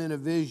him in a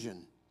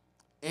vision,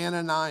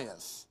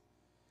 Ananias.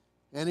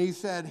 And he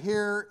said,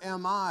 here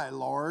am I,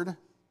 Lord.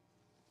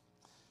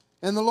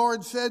 And the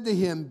Lord said to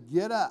him,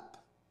 get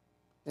up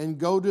and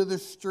go to the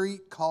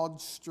street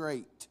called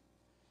Straight,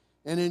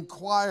 and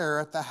inquire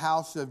at the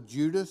house of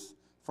Judas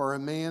for a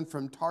man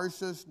from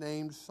Tarsus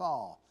named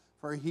Saul,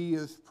 for he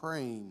is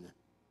praying.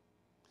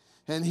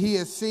 And he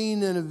has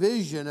seen in a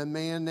vision a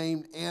man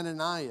named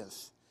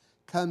Ananias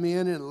come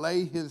in and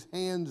lay his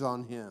hands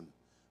on him,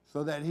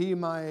 so that he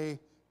may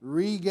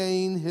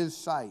regain his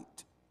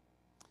sight.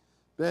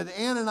 But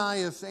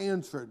Ananias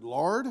answered,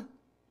 Lord,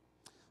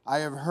 I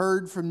have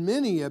heard from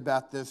many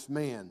about this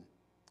man,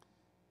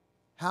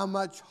 how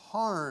much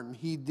harm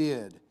he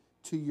did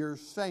to your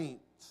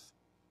saints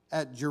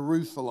at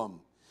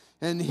Jerusalem.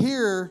 And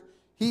here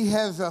he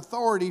has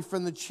authority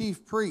from the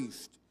chief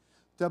priest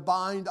to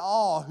bind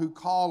all who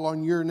call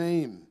on your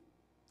name.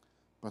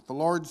 But the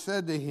Lord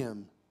said to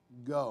him,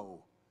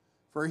 go,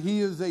 for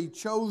he is a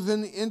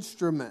chosen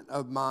instrument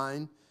of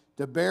mine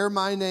to bear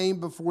my name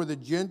before the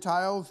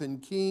Gentiles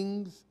and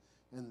kings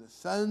and the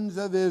sons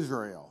of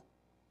Israel.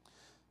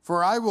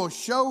 For I will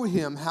show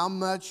him how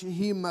much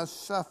he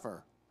must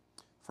suffer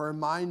for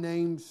my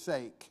name's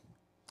sake.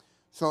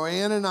 So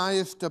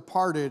Ananias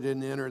departed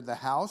and entered the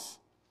house.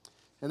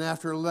 And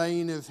after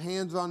laying his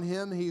hands on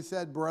him, he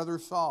said, Brother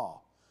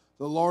Saul,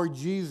 the Lord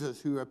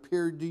Jesus, who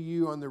appeared to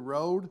you on the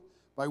road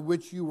by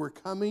which you were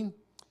coming,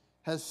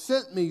 has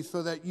sent me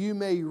so that you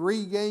may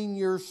regain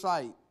your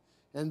sight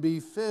and be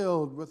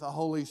filled with the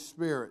Holy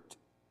Spirit.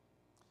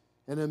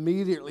 And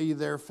immediately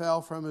there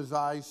fell from his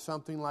eyes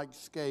something like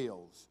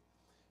scales,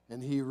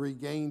 and he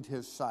regained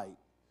his sight.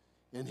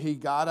 And he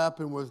got up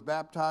and was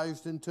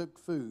baptized and took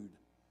food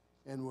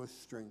and was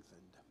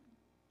strengthened.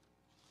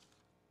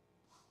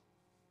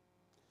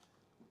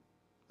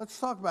 Let's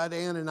talk about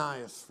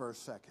Ananias for a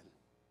second.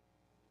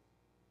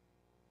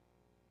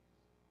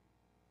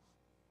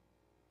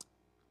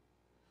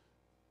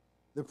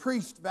 The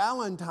priest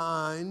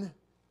Valentine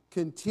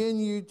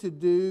continued to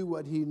do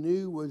what he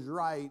knew was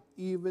right,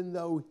 even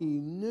though he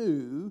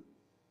knew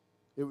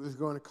it was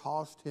going to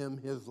cost him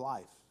his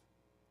life.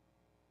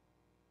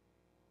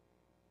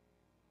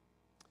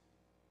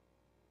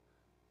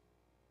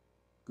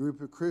 A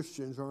group of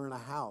Christians are in a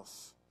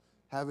house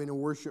having a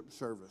worship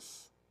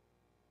service.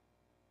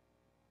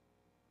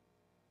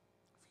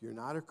 If you're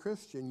not a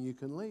Christian, you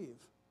can leave.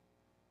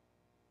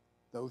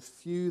 Those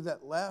few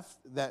that left,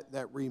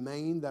 that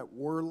remained, that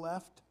were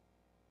left,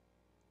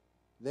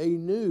 they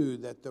knew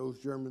that those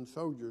German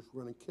soldiers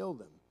were going to kill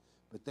them.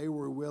 But they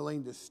were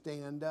willing to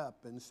stand up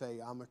and say,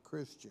 I'm a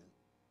Christian,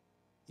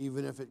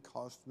 even if it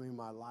cost me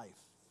my life.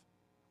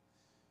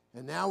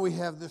 And now we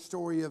have the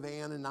story of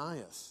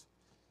Ananias.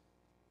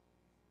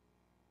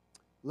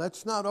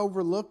 Let's not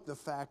overlook the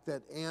fact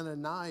that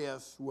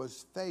Ananias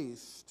was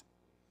faced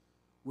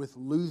with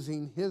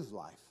losing his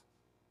life.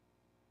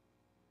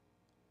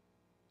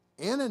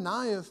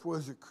 Ananias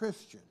was a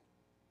Christian.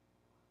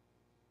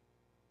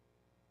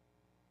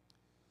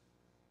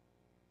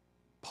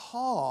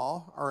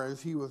 Paul, or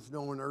as he was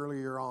known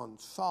earlier on,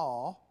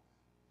 Saul,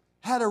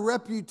 had a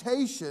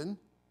reputation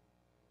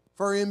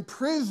for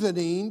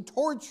imprisoning,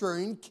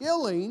 torturing,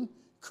 killing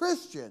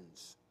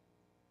Christians.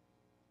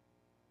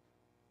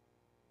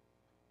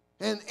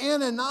 And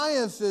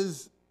Ananias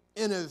is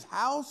in his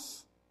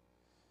house.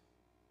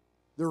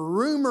 The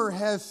rumor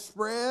has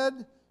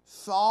spread.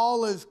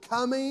 Saul is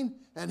coming,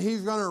 and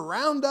he's going to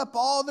round up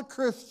all the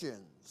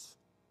Christians.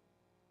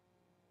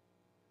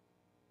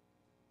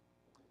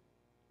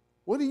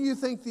 What do you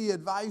think the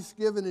advice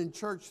given in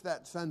church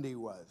that Sunday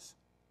was?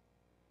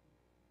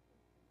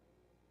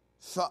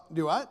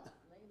 Do what?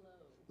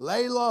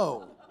 Lay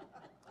low.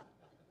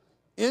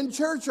 In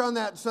church on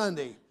that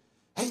Sunday,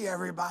 hey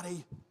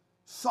everybody,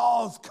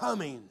 Saul's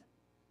coming,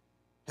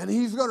 and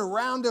he's going to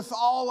round us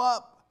all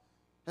up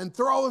and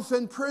throw us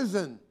in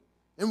prison,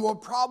 and we'll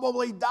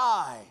probably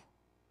die.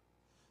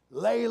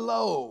 Lay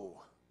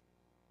low.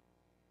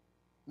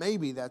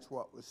 Maybe that's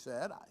what was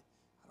said.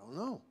 I don't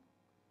know.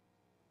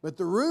 But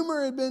the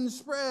rumor had been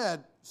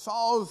spread,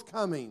 Saul's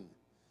coming.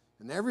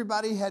 And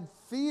everybody had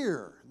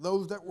fear,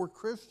 those that were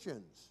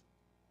Christians.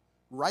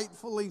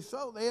 Rightfully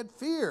so, they had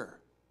fear.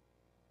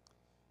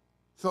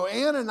 So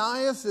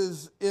Ananias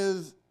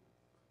is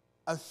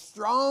a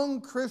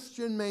strong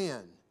Christian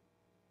man.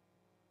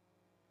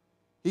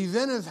 He's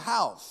in his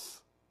house.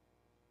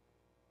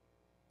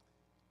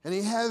 And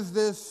he has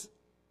this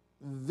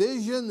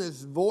vision,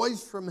 this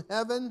voice from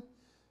heaven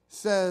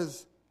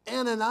says,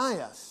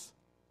 Ananias,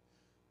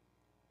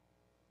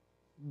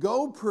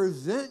 go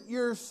present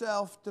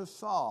yourself to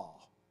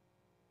Saul.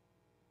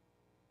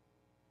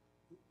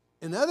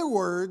 In other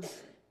words,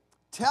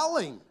 tell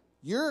him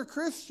you're a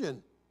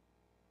Christian.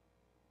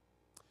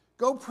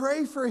 Go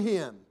pray for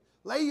him.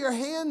 Lay your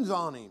hands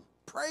on him.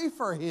 Pray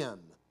for him.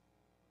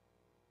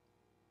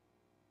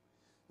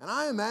 And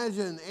I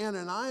imagine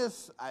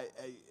Ananias,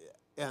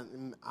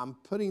 and I'm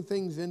putting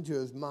things into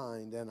his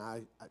mind,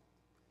 and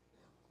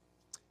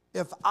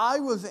if I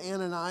was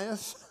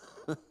Ananias,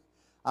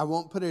 I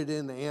won't put it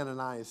into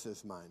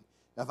Ananias' mind.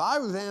 If I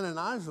was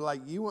Ananias,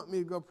 like, you want me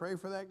to go pray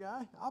for that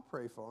guy? I'll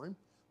pray for him.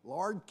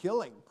 Lord,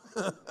 kill him.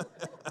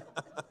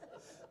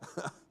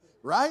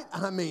 Right?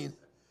 I mean,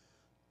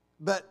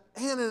 but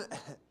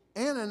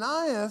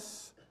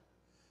Ananias,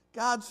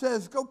 God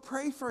says, go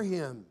pray for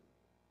him.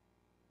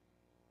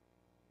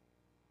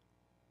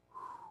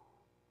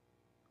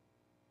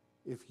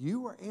 If you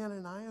were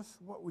Ananias,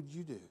 what would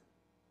you do?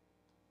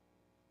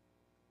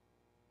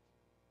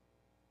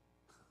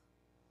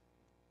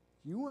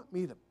 You want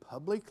me to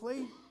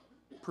publicly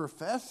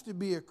profess to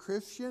be a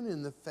Christian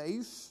in the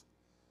face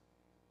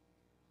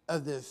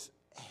of this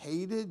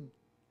hated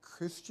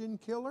Christian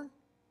killer?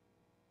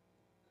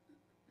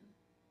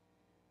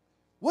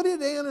 What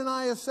did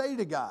Ananias say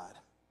to God?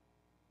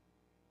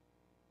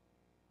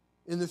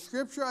 In the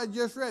scripture I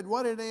just read,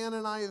 what did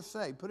Ananias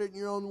say? Put it in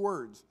your own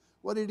words.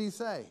 What did he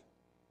say?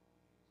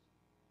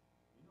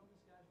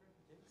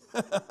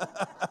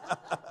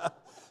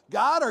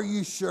 God, are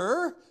you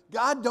sure?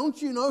 God,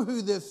 don't you know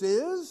who this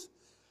is?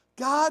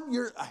 God,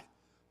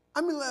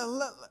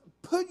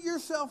 put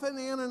yourself in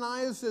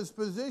Ananias'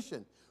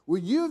 position.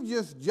 Would you have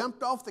just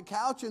jumped off the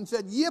couch and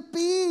said,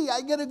 yippee,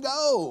 I get to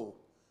go?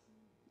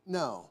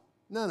 No,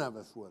 none of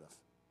us would have.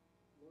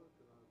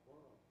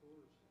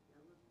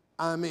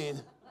 I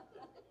mean,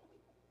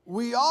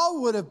 we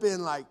all would have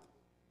been like,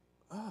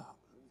 oh,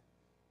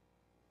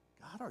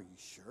 God, are you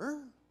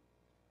sure?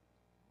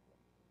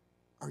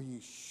 Are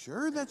you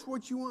sure that's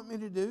what you want me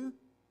to do?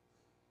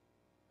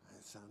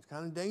 That sounds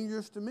kind of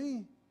dangerous to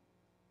me.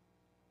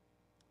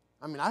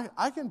 I mean,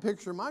 I can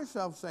picture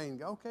myself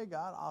saying, okay,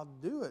 God, I'll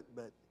do it,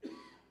 but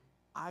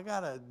I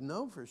got to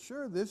know for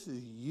sure this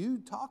is you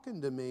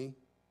talking to me.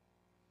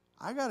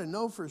 I got to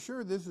know for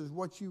sure this is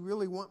what you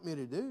really want me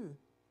to do.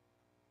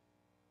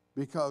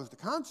 Because the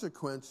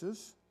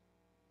consequences.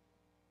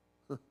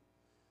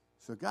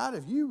 So, God,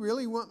 if you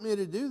really want me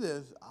to do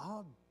this,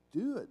 I'll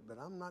do it, but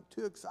I'm not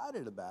too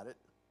excited about it.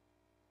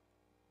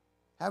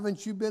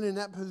 Haven't you been in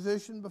that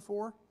position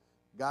before?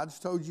 God's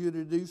told you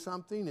to do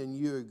something and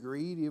you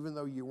agreed even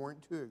though you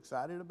weren't too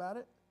excited about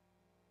it?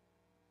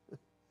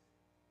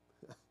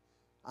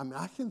 I mean,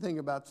 I can think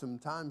about some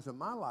times in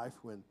my life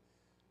when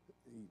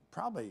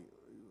probably,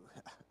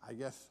 I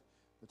guess,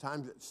 the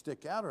times that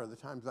stick out are the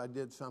times I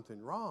did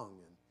something wrong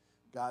and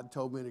God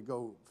told me to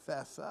go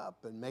fess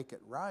up and make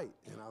it right.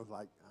 And I was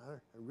like, I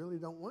really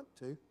don't want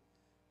to.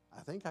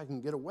 I think I can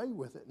get away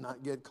with it and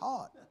not get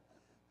caught.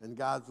 And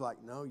God's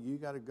like, no, you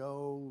got to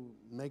go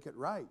make it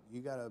right.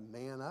 You got to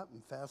man up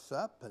and fess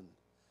up. And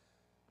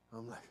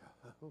I'm like,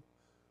 oh,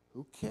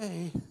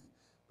 okay.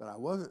 But I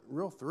wasn't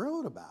real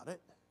thrilled about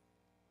it.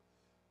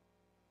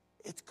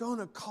 It's going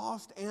to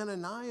cost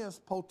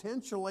Ananias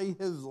potentially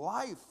his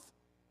life.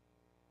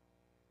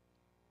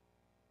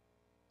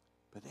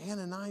 But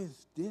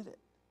Ananias did it.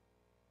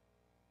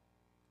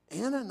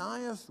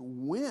 Ananias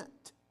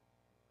went.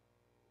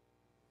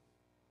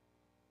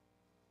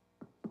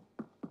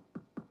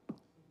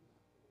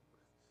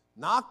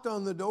 Knocked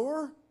on the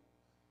door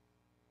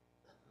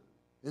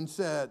and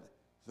said,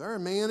 is there a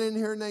man in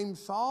here named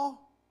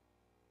Saul?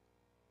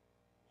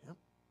 Yep.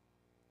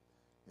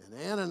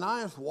 And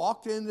Ananias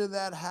walked into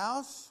that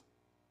house.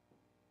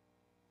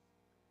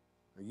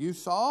 Are you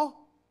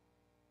Saul?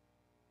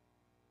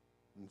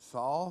 And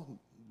Saul,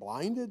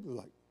 blinded,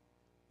 like,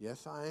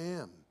 yes, I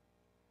am.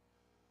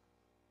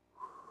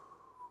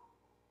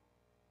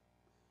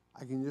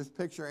 I can just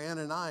picture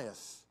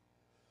Ananias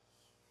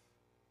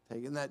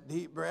taking that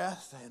deep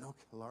breath, saying,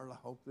 okay, Lord, I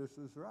hope this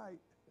is right.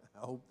 I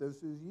hope this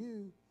is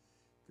you.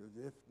 Because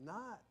if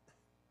not,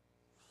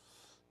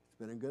 it's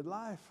been a good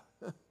life.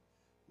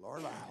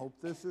 Lord, I hope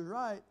this is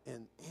right.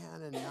 And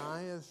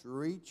Ananias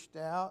reached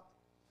out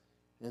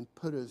and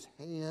put his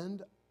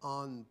hand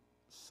on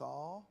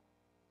Saul.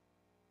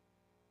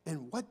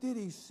 And what did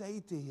he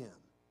say to him?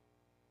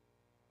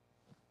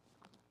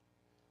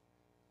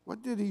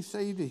 What did he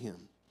say to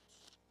him?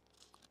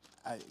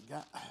 I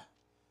got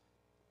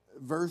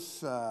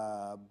verse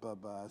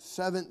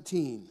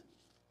 17.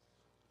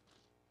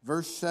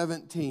 Verse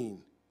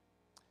 17.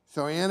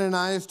 So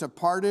Ananias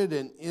departed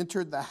and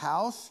entered the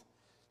house,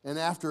 and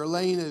after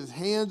laying his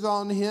hands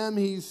on him,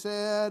 he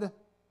said,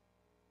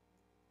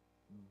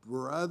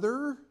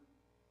 brother?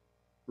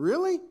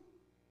 Really?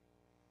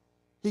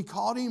 He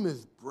called him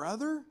his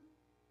brother?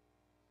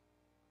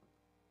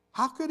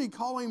 How could he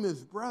call him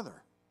his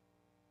brother?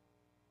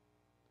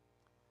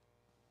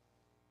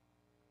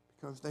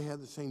 Because they had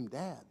the same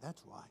dad,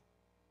 that's why.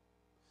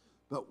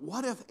 But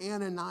what if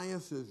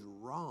Ananias is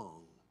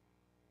wrong?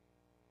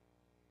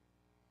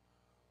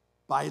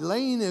 By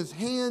laying his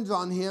hands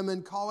on him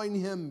and calling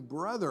him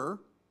brother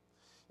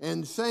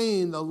and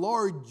saying the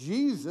Lord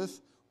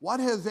Jesus, what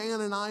has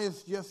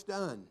Ananias just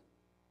done?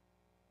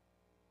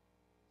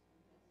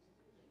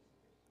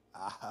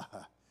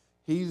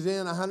 He's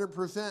in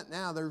 100%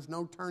 now. There's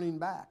no turning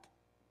back.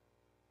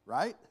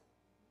 Right?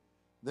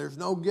 There's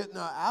no getting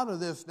out of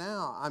this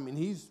now. I mean,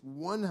 he's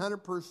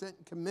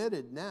 100%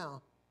 committed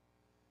now.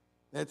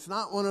 It's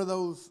not one of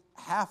those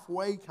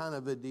halfway kind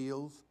of a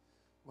deals.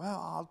 Well,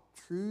 I'll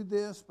true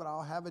this, but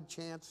I'll have a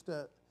chance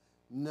to.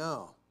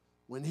 No.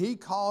 When he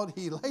called,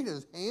 he laid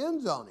his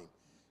hands on him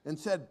and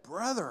said,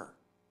 brother,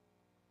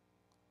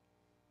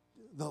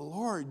 the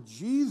Lord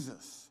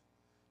Jesus,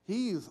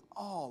 he is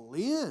all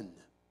in.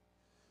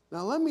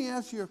 Now, let me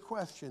ask you a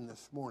question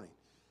this morning.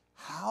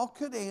 How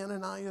could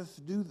Ananias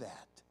do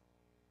that?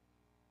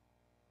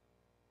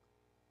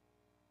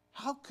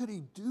 How could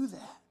he do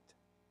that?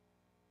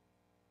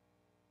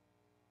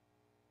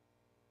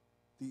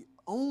 The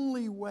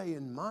only way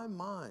in my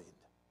mind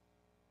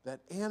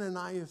that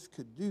Ananias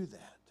could do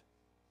that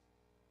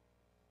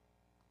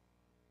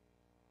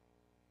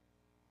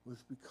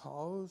was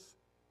because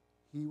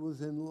he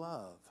was in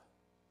love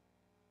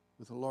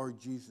with the Lord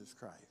Jesus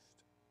Christ.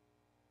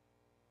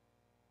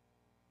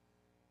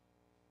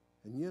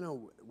 And you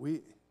know,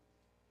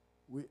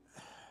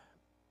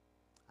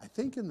 I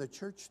think in the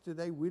church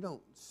today, we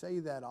don't say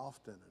that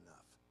often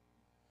enough.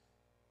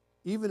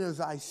 Even as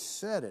I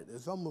said it,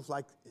 it's almost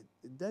like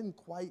it doesn't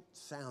quite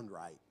sound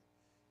right.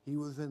 He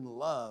was in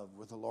love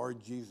with the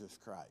Lord Jesus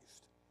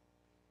Christ.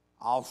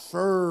 I'll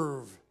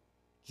serve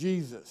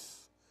Jesus.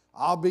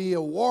 I'll be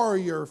a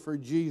warrior for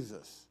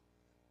Jesus.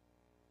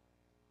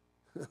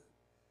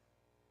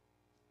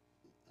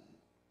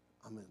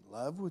 I'm in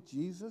love with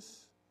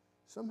Jesus.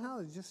 Somehow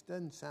it just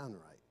doesn't sound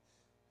right.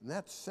 And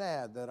that's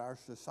sad that our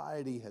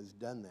society has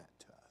done that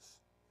to us.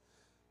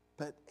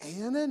 But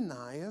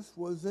Ananias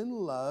was in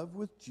love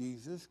with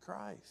Jesus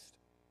Christ.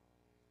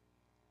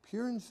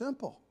 Pure and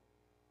simple.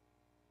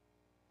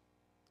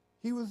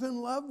 He was in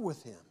love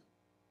with him.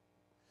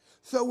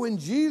 So when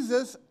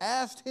Jesus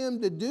asked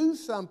him to do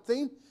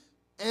something,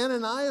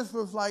 Ananias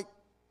was like,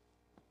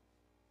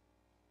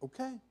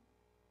 okay,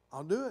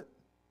 I'll do it.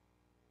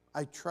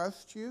 I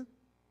trust you.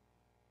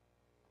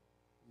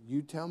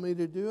 You tell me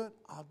to do it,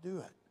 I'll do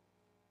it.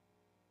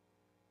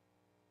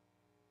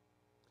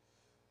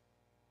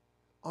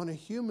 On a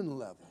human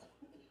level,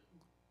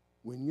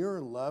 when you're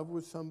in love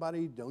with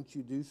somebody, don't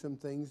you do some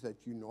things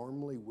that you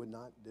normally would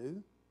not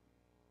do?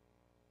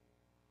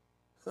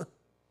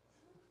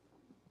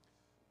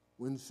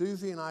 When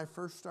Susie and I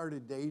first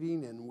started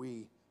dating and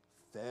we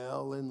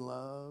fell in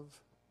love,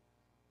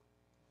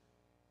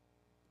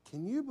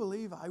 can you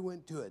believe I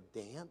went to a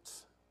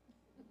dance?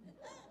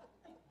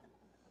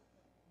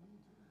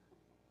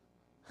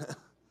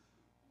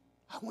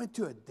 I went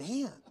to a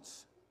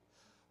dance.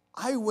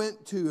 I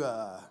went to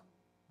a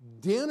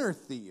dinner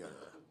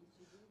theater.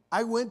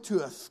 I went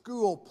to a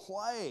school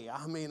play.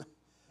 I mean,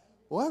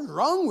 what's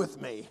wrong with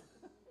me?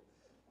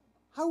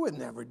 I would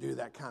never do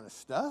that kind of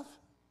stuff.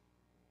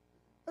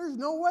 There's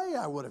no way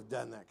I would have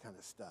done that kind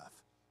of stuff.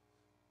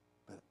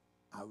 But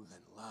I was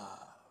in love.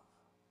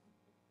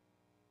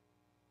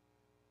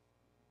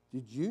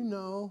 Did you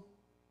know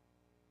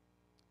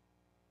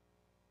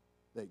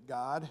that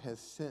God has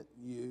sent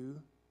you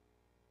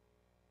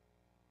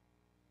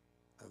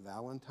a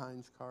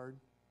Valentine's card?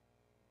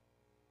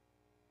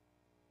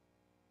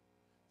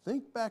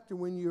 Think back to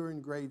when you were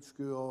in grade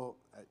school.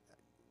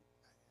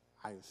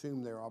 I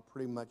assume they're all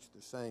pretty much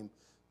the same,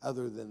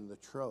 other than the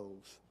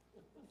troves.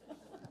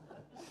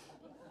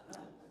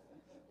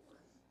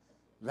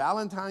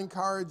 Valentine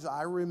cards,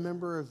 I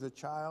remember as a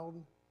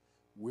child,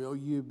 will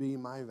you be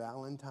my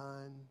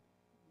Valentine?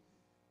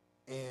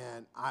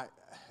 And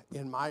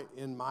in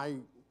my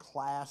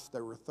class,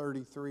 there were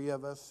 33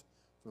 of us,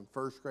 from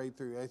first grade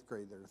through 8th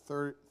grade. There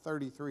were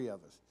 33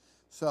 of us.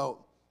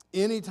 So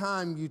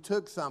anytime you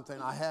took something,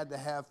 I had to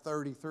have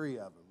 33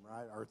 of them,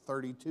 right? Or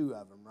 32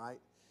 of them, right?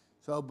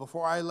 So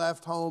before I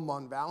left home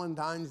on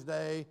Valentine's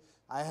Day,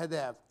 I had to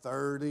have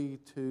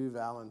 32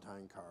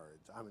 Valentine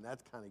cards. I mean,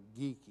 that's kind of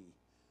geeky.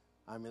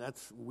 I mean,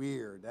 that's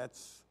weird.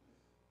 That's,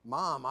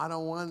 Mom, I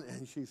don't want,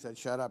 and she said,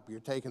 shut up, you're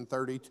taking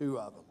 32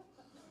 of them.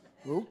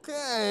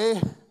 Okay.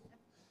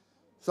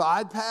 So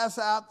I'd pass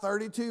out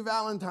 32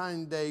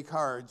 Valentine's Day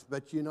cards,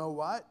 but you know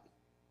what?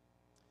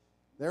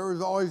 There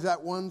was always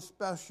that one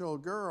special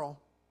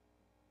girl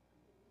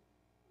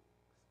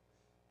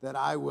that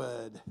I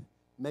would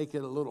make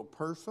it a little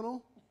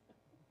personal.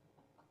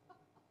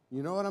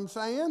 You know what I'm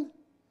saying?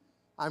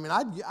 I mean,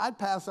 I'd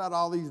pass out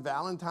all these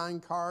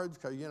Valentine cards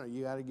because, you know,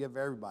 you got to give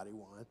everybody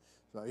one.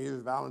 So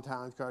here's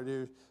Valentine's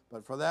card.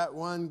 But for that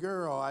one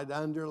girl, I'd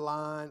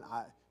underline,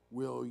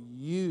 will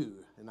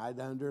you? And I'd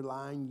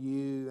underline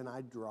you, and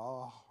I'd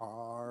draw a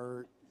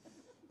heart.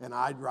 And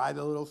I'd write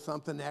a little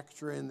something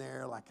extra in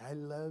there, like, I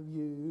love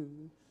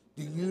you.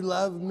 Do you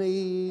love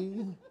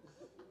me?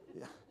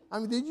 Yeah. I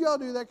mean, did you all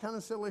do that kind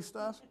of silly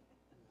stuff?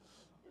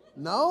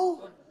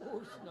 No? Of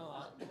course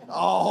not.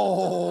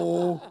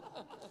 Oh.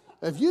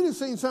 If you'd have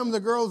seen some of the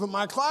girls in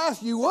my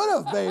class, you would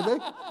have, baby.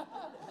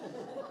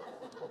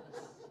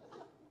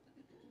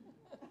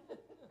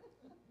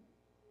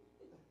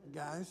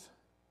 Guys,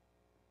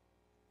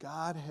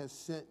 God has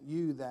sent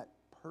you that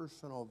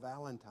personal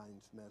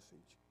Valentine's message.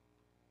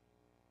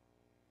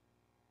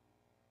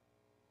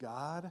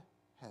 God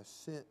has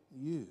sent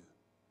you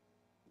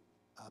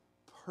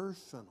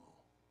personal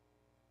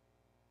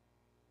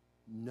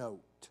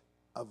note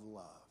of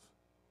love.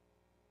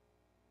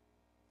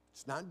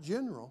 It's not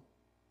general,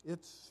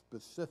 it's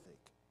specific.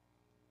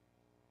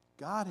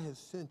 God has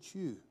sent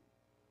you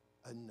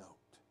a note.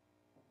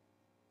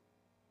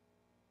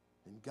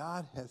 And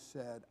God has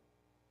said,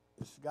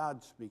 it's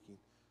God speaking,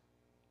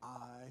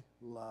 I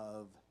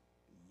love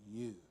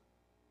you.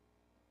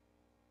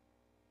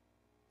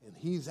 And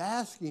he's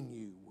asking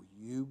you, will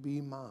you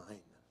be mine?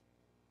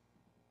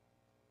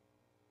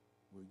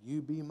 Will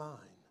you be mine?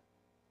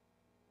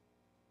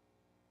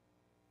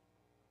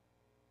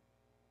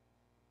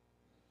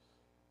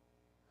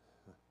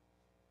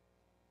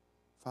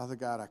 Father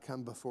God, I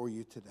come before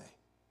you today.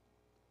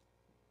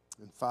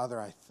 And Father,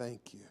 I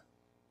thank you.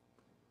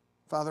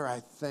 Father, I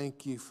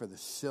thank you for the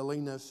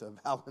silliness of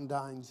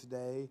Valentine's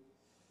Day.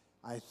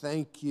 I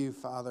thank you,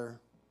 Father,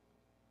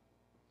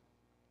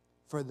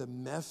 for the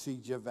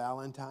message of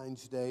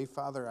Valentine's Day.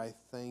 Father, I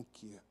thank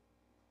you.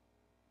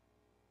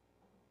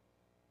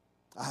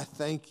 I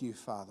thank you,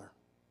 Father,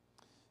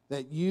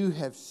 that you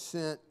have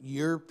sent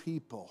your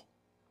people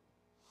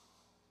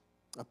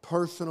a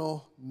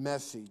personal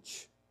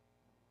message,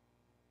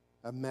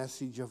 a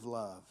message of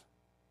love.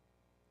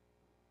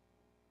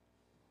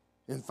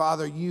 And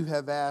Father, you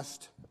have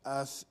asked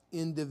us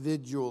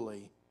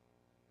individually,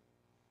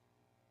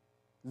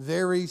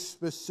 very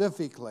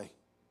specifically,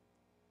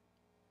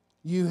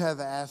 you have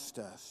asked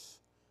us,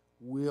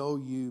 will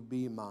you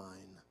be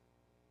mine?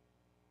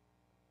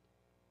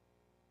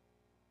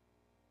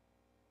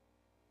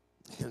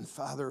 And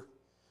Father,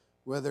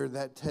 whether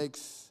that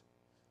takes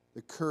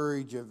the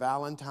courage of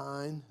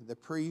Valentine, the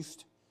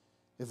priest,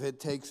 if it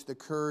takes the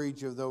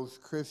courage of those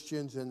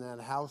Christians in that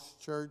house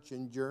church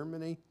in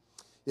Germany,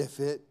 if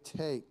it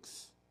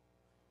takes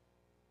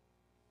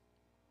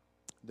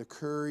the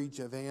courage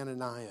of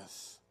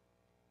Ananias,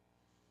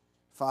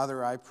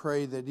 Father, I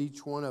pray that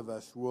each one of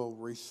us will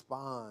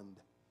respond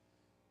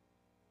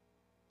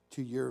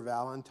to your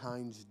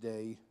Valentine's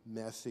Day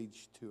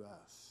message to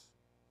us.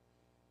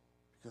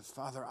 Because,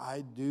 Father,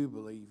 I do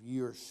believe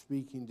you are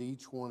speaking to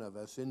each one of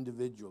us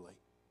individually.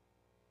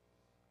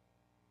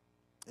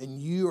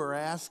 And you are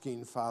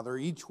asking, Father,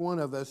 each one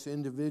of us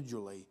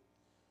individually,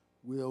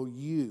 will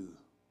you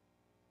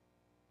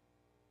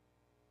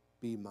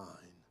be mine?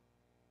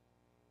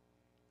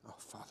 Oh,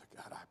 Father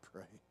God, I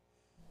pray.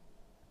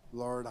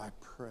 Lord, I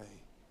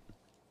pray.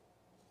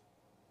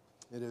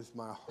 It is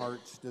my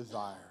heart's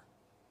desire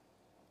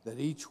that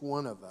each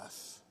one of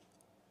us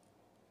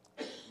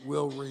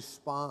will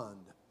respond.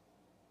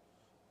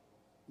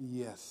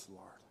 Yes,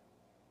 Lord.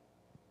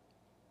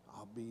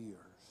 I'll be yours.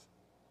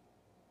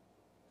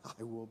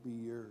 I will be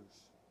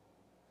yours.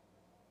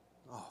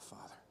 Oh,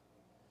 Father,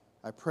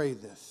 I pray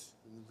this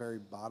in the very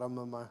bottom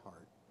of my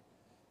heart.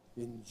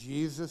 In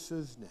Jesus'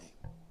 name,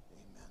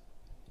 amen.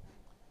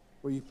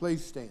 Will you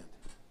please stand?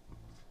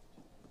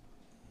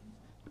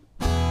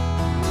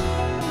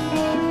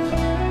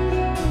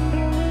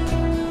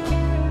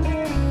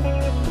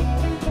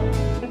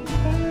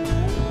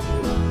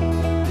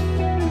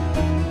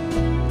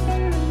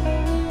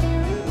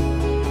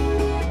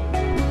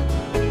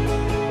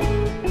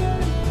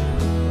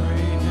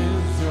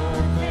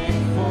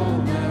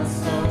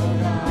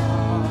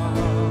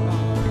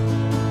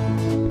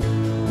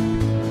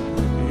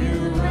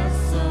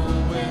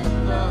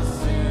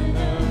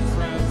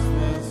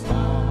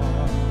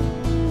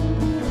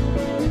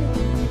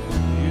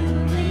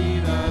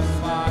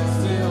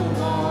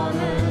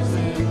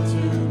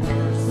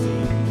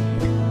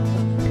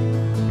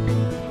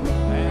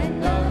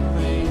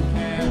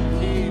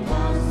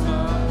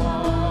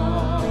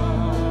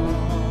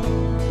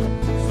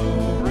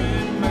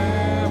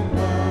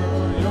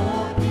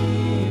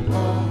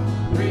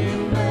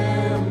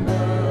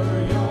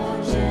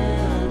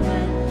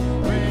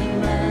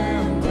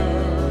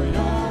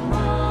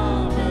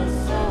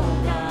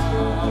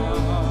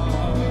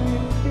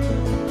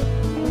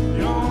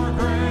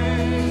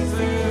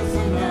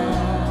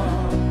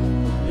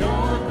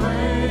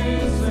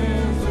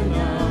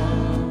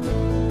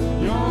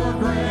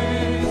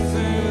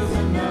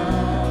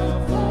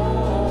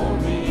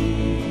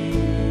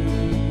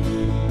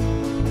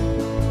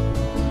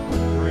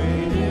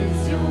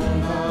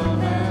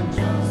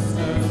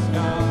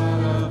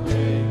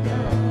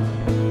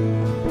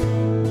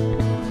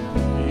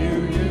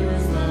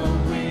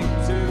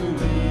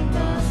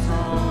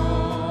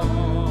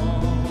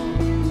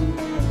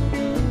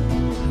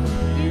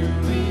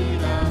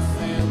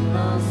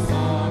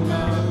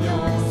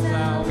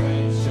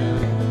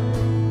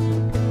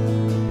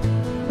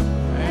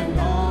 And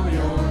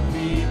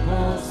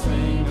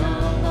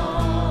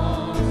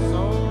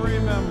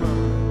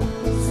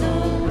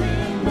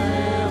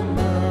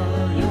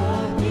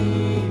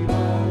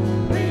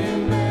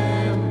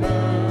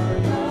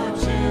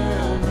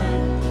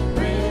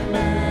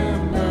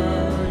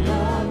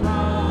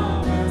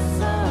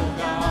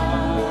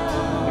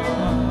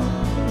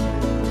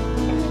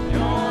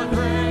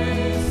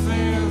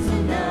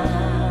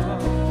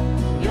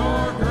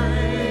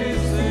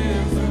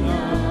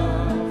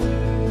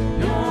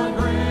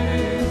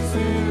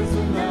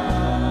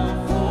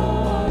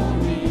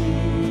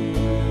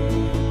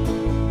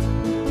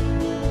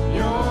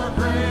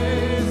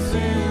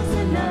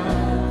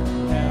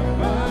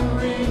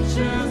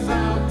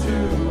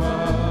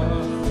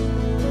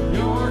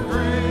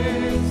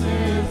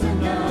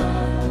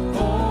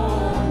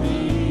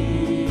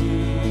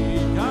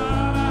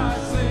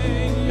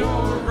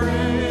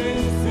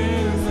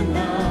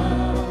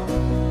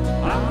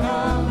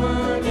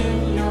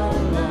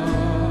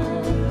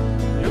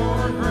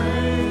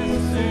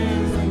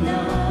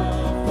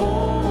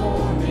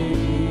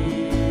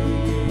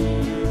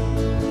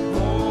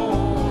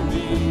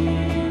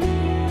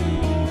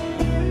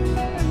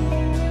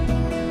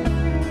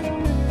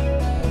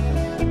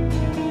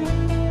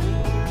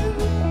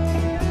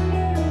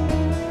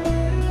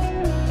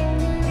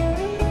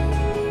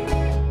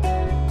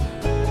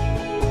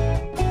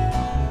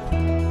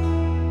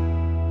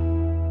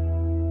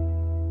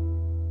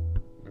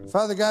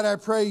Father God, I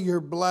pray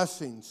your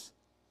blessings.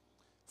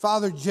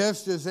 Father,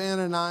 just as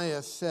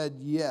Ananias said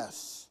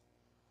yes,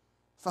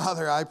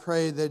 Father, I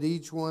pray that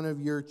each one of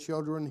your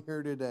children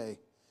here today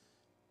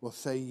will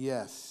say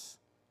yes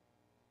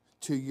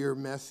to your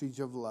message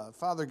of love.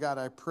 Father God,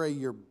 I pray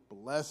your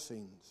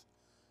blessings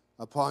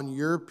upon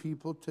your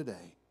people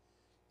today.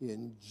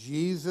 In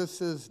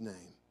Jesus'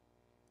 name,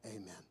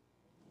 amen.